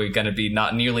probably going to be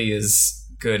not nearly as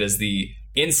good as the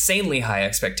insanely high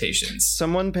expectations.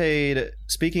 Someone paid,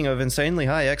 speaking of insanely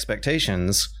high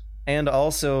expectations, and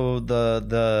also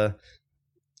the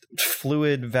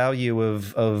fluid value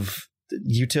of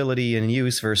utility and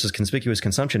use versus conspicuous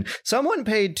consumption. Someone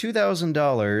paid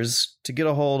 $2,000 to get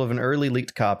a hold of an early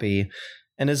leaked copy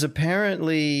and has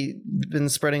apparently been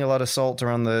spreading a lot of salt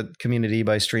around the community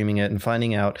by streaming it and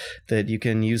finding out that you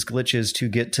can use glitches to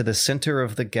get to the center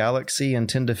of the galaxy in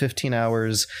 10 to 15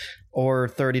 hours or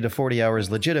 30 to 40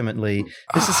 hours legitimately.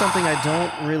 This is something I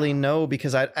don't really know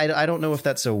because I don't know if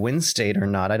that's a win state or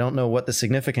not. I don't know what the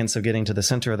significance of getting to the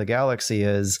center of the galaxy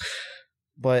is,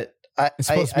 but it's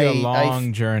supposed to be a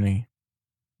long journey.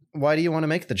 Why do you want to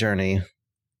make the journey?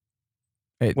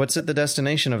 What's at the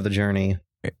destination of the journey?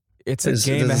 It's a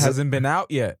game that hasn't been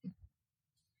out yet.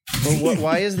 Well,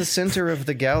 why is the center of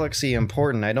the galaxy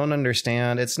important? I don't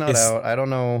understand. It's not out. I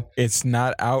don't know. It's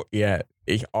not out yet.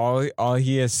 All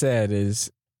he has said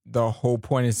is the whole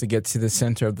point is to get to the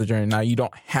center of the journey. Now, you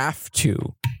don't have to.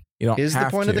 You don't. Is the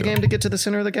point of the game to get to the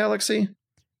center of the galaxy?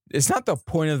 It's not the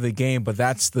point of the game, but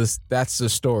that's the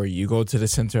story. You go to the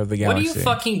center of the galaxy. What do you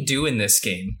fucking do in this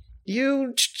game?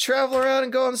 You travel around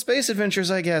and go on space adventures,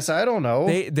 I guess. I don't know.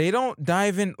 They don't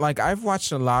dive in. Like, I've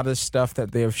watched a lot of stuff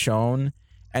that they have shown,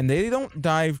 and they don't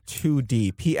dive too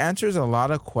deep. He answers a lot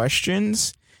of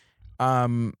questions,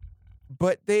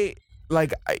 but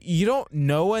you don't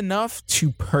know enough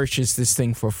to purchase this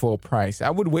thing for full price. I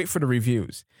would wait for the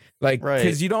reviews,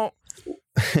 because you don't.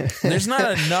 There's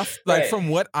not enough. From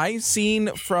what I've seen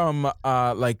from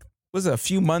was it a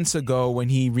few months ago when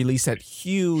he released that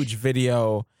huge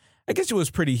video. I guess it was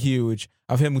pretty huge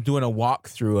of him doing a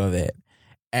walkthrough of it.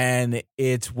 And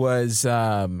it was,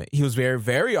 he was very,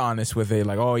 very honest with it.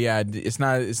 Like, oh yeah, it's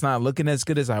not looking as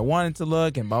good as I want it to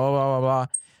look and blah, blah, blah, blah, blah.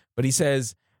 But he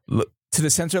says, look to the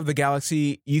center of the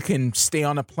galaxy. You can stay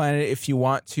on a planet if you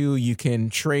want to. You can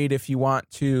trade if you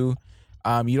want to.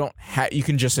 You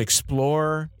can just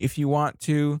explore if you want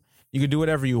to. You can do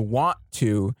whatever you want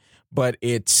to, but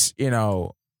it's,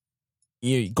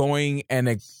 you going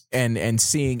and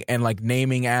seeing and like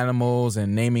naming animals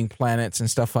and naming planets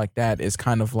and stuff like that is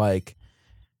kind of like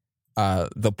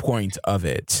the point of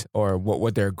it, or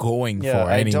what they're going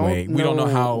for anyway. We don't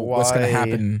know what's going to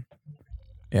happen.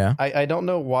 Yeah, I don't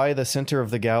know why the center of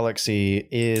the galaxy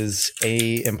is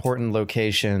a important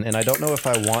location, and I don't know if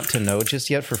I want to know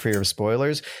just yet for fear of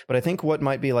spoilers. But I think what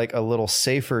might be like a little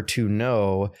safer to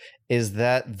know is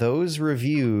that those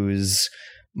reviews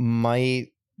might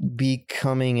be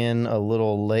coming in a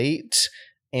little late,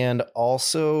 and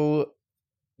also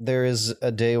there is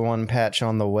a day one patch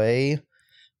on the way.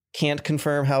 Can't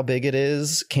confirm how big it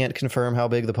is, can't confirm how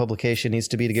big the publication needs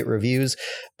to be to get reviews,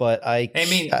 but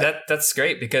that's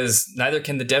great, because neither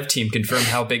can the dev team confirm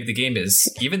how big the game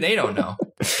is. Even they don't know.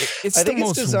 I think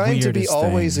it's designed to be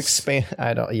always expand.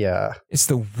 It's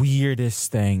the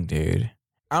weirdest thing, dude.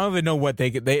 I don't even know what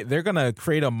they're gonna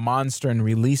create a monster and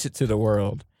release it to the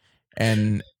world,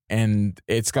 and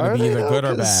it's gonna be either good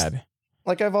or bad.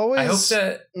 Like I hope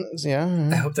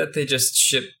that they just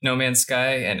ship No Man's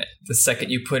Sky, and the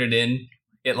second you put it in,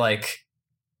 it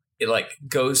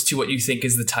goes to what you think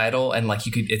is the title, and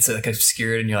it's like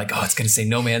obscured, and you're like, oh, it's gonna say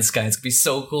No Man's Sky, it's gonna be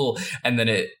so cool, and then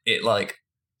it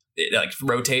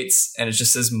rotates and it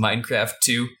just says Minecraft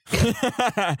 2.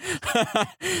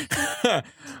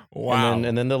 Wow.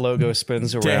 And then the logo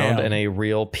spins around and a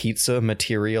real pizza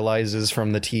materializes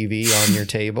from the TV on your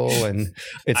table, and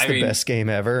it's the best game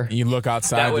ever. You look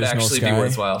outside, that would actually be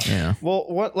worthwhile. Yeah.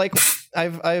 Well,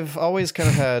 I've always kind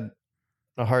of had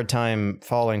a hard time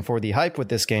falling for the hype with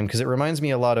this game, because it reminds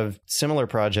me a lot of similar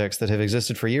projects that have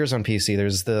existed for years on PC.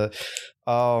 There's the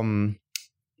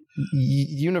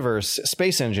Universe,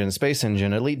 Space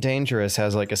Engine. Elite Dangerous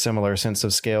has like a similar sense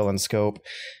of scale and scope.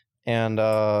 And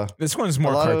this one's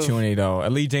more cartoony though.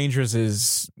 Elite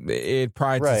Dangerous it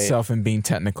prides itself in being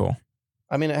technical.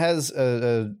 I mean, it has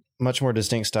a much more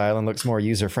distinct style and looks more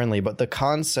user friendly, but the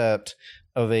concept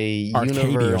of a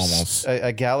arcadey universe,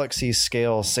 a galaxy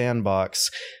scale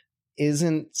sandbox,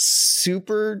 isn't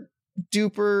super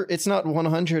duper. It's not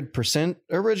 100%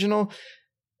 original,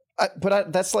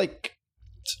 but that's like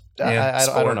I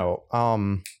don't know.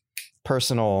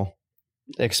 Personal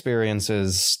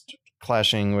experiences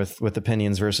clashing with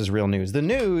opinions versus real news. The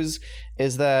news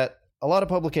is that a lot of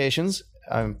publications,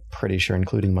 I'm pretty sure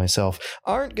including myself,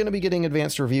 aren't going to be getting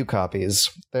advanced review copies.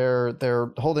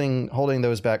 They're holding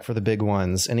those back for the big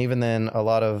ones. And even then, a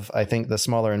lot of, I think, the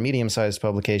smaller and medium-sized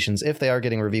publications, if they are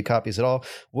getting review copies at all,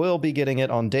 will be getting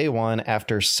it on day one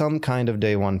after some kind of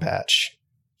day one patch.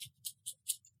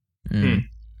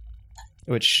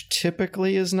 Which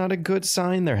typically is not a good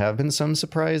sign. There have been some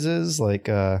surprises, like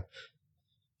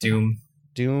Doom.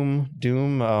 What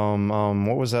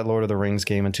was that Lord of the Rings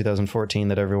game in 2014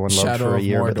 that everyone loved for a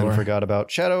year but then forgot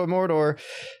about? Shadow of Mordor.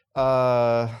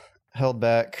 held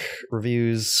back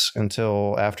reviews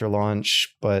until after launch,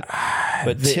 but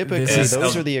typically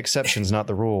those are the exceptions, not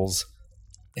the rules.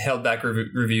 Held back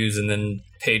reviews and then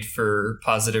paid for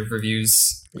positive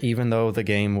reviews, even though the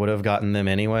game would have gotten them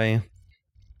anyway.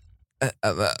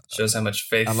 Shows how much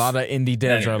faith a lot of indie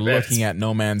devs are looking at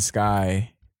No Man's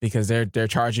Sky because they're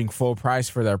charging full price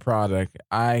for their product.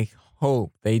 I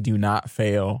hope they do not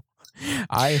fail.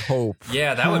 I hope.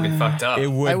 Yeah, that would be fucked up. It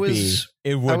would be.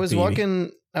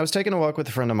 I was taking a walk with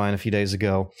a friend of mine a few days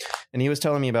ago, and he was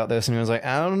telling me about this, and he was like,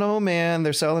 I don't know, man,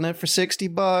 they're selling it for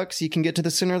 $60. You can get to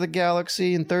the center of the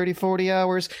galaxy in 30, 40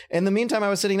 hours. In the meantime, I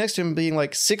was sitting next to him being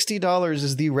like, $60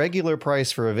 is the regular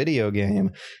price for a video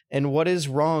game. And what is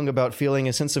wrong about feeling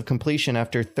a sense of completion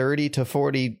after 30 to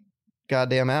 40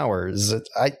 goddamn hours?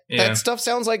 That stuff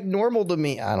sounds like normal to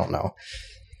me. I don't know.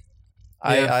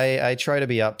 Yeah. I try to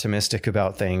be optimistic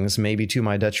about things, maybe to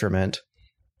my detriment.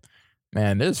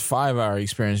 Man, there's 5-hour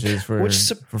experiences for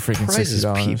freaking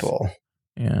 $60 people.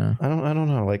 Yeah, I don't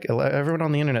know. Like everyone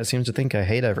on the internet seems to think I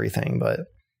hate everything, but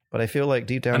I feel like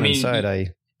deep down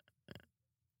inside,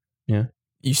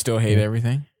 You still hate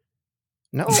everything?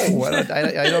 No,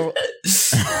 I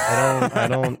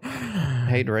don't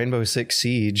hate Rainbow Six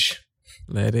Siege.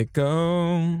 Let it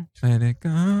go. Let it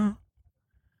go.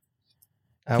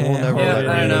 I will never let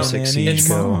Rainbow Six Siege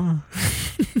go.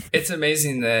 It's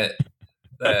amazing that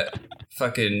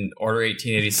fucking Order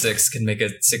 1886 can make a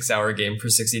 6-hour game for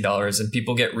 $60 and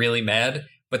people get really mad,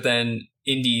 but then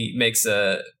indie makes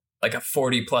a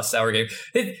 40+ hour game.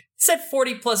 It said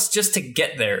 40+ just to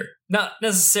get there, not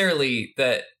necessarily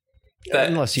that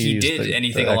unless you did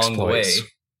anything along the way.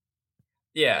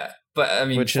 Yeah, but I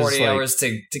mean, which 40 is hours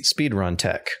to speedrun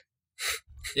tech.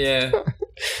 Yeah,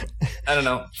 I don't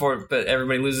know. But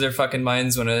everybody loses their fucking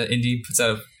minds when an indie puts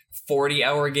out a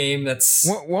 40-hour game. That's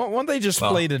won't they just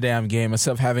play the damn game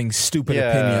instead of having stupid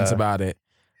opinions about it?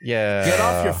 Yeah, get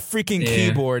off your freaking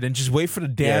keyboard and just wait for the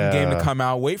damn game to come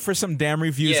out. Wait for some damn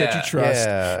reviews that you trust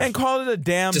and call it a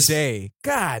damn day.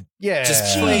 God,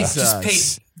 just pay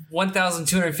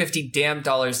 $1,250 damn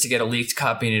dollars to get a leaked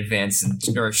copy in advance,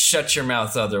 or shut your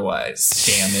mouth otherwise.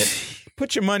 Damn it.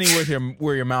 Put your money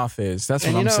where your mouth is. That's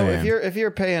what I'm saying. If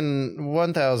you're paying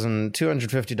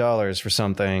 $1,250 for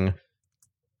something,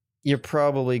 you're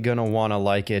probably going to want to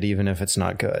like it even if it's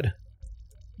not good.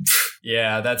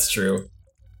 Yeah, that's true.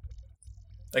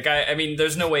 Like, I mean,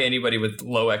 there's no way anybody with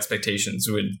low expectations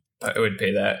would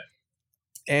pay that.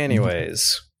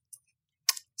 Anyways.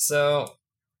 So,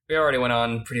 we already went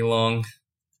on pretty long.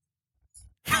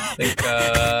 I think, it's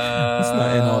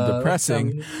not in all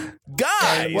depressing.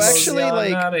 Guys! Well, actually,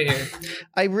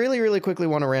 I really, really quickly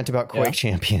want to rant about Quake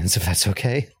Champions, if that's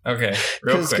okay. Okay,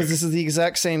 real quick. Because this is the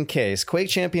exact same case. Quake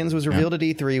Champions was revealed at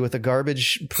E3 with a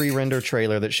garbage pre-render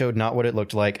trailer that showed not what it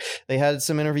looked like. They had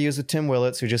some interviews with Tim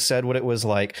Willits, who just said what it was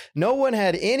like. No one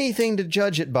had anything to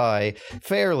judge it by,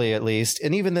 fairly at least.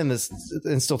 And even then,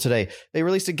 and still today, they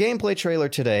released a gameplay trailer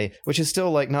today, which is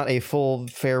still not a full,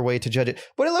 fair way to judge it.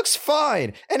 But it looks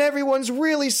fine, and everyone's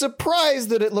really surprised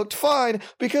that it looked fine,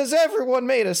 because everyone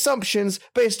made assumptions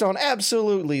based on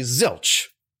absolutely zilch.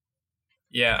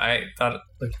 Yeah, I thought it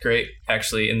looked great,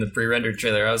 actually, in the pre-rendered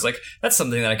trailer. I was like, that's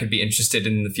something that I could be interested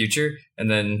in the future. And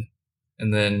then I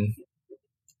don't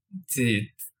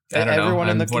everyone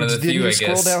know. In I'm one of the few, I guess.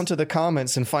 Scroll down to the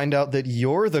comments and find out that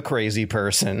you're the crazy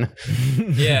person.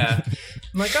 Yeah.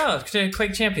 I'm like, oh,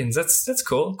 Quake Champions. That's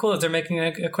cool. Cool that they're making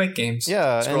a Quake game.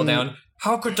 Yeah. Scroll down.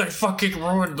 How could they fucking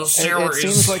ruin the series? It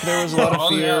seems like there was a lot of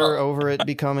fear over it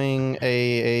becoming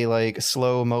a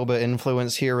slow MOBA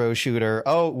influence hero shooter.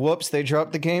 Oh, whoops, they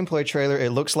dropped the gameplay trailer. It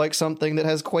looks like something that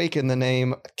has Quake in the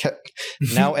name.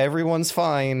 Now everyone's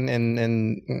fine,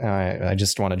 and I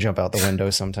just want to jump out the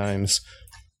window sometimes.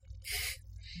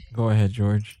 Go ahead,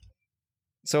 George.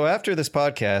 So after this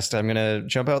podcast, I'm going to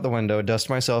jump out the window, dust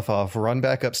myself off, run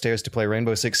back upstairs to play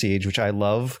Rainbow Six Siege, which I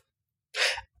love.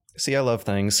 See, I love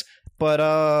things. But,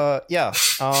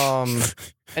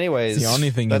 anyways. It's the only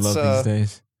thing you love these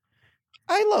days.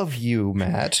 I love you,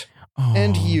 Matt.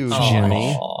 And you,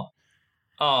 Jimmy.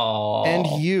 Aww. And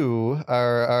you,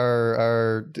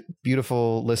 our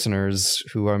beautiful listeners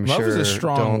who I'm love sure is a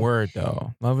strong word,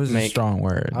 though. Love is a strong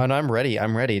word. And I'm ready.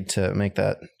 I'm ready to make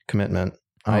that commitment.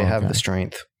 I have the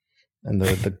strength and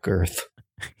the girth.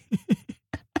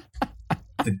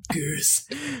 The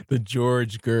girth. The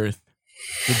George girth.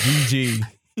 The GG.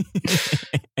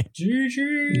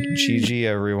 GG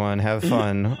everyone, have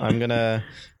fun.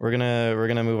 We're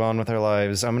gonna move on with our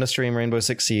lives. I'm gonna stream Rainbow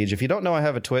Six Siege. If you don't know, I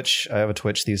have a Twitch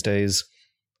these days.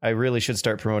 I really should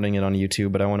start promoting it on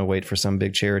YouTube, but I want to wait for some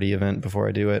big charity event before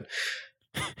I do it.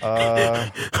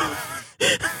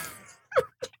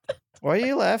 Why are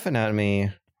you laughing at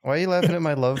me? Why are you laughing at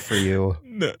my love for you?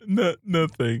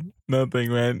 Nothing,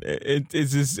 man.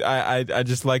 It's just I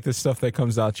just like the stuff that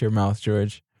comes out your mouth,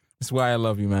 George. That's why I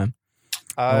love you, man.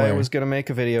 I was gonna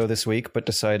make a video this week, but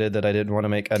decided that I didn't want to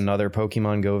make another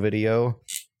Pokemon Go video.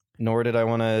 Nor did I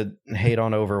want to hate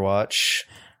on Overwatch.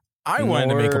 I wanted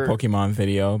to make a Pokemon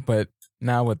video, but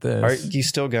now with this, are you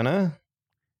still gonna?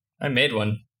 I made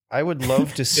one. I would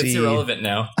love to see. It's irrelevant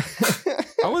now.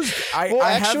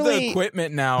 I have the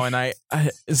equipment now, and I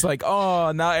it's like,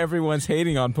 oh, now everyone's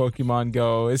hating on Pokemon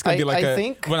Go. It's gonna be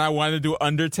like when I wanted to do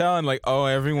Undertale, and like, oh,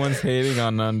 everyone's hating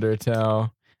on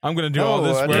Undertale. I'm gonna do all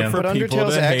this work for people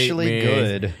Undertale's to hate actually me.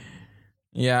 Good.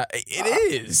 Yeah,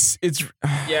 it is. It's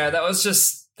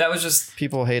that was just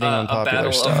people hating on popular a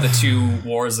battle stuff. of the two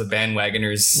wars of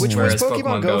bandwagoners, which was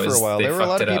Pokemon Go for a while. There were a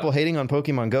lot of people hating on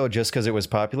Pokemon Go just because it was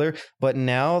popular, but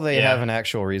now they have an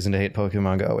actual reason to hate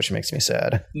Pokemon Go, which makes me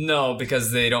sad. No,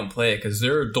 because they don't play it because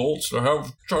they're adults that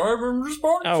have time and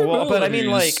responsibilities. Oh well, but I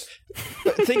mean, like,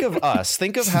 think of us.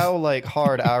 Think of how like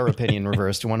hard our opinion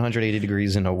reversed 180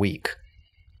 degrees in a week.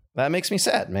 That makes me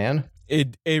sad, man.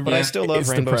 But I still love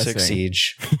Rainbow Six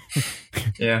Siege.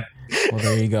 Yeah. Well,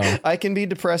 there you go. I can be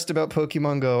depressed about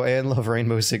Pokemon Go and love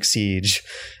Rainbow Six Siege.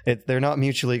 They're not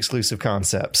mutually exclusive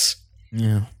concepts.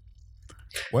 Yeah.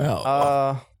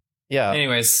 Well. Yeah.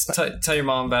 Anyways, tell your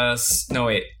mom about us. No,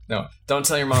 don't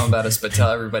tell your mom about us, but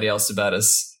tell everybody else about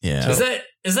us. Yeah.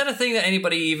 Is that a thing that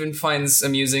anybody even finds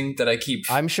amusing? That I keep.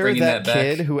 I'm sure that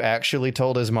kid who actually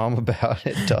told his mom about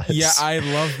it does. Yeah, I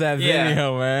love that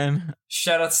video, man.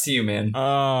 Shout outs to you, man.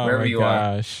 Oh, wherever you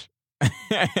gosh.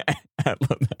 I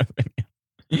love that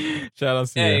video. Shout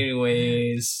outs to you.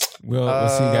 Anyways, we'll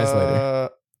see you guys later.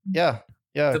 Yeah.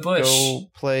 The Bush.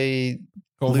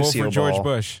 Go vote Lucio for George Ball.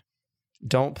 Bush.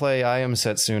 Don't play I Am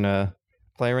Setsuna.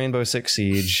 Play Rainbow Six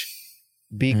Siege.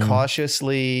 Be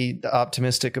cautiously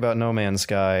optimistic about No Man's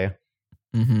Sky.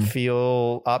 Mm-hmm.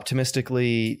 Feel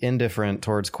optimistically indifferent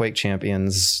towards Quake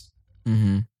Champions.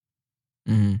 Mm-hmm.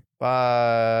 Mm-hmm.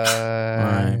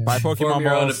 Bye. Bye, Pokemon Form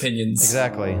your balls. own opinions.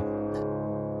 Exactly.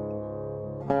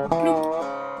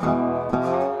 Bloop.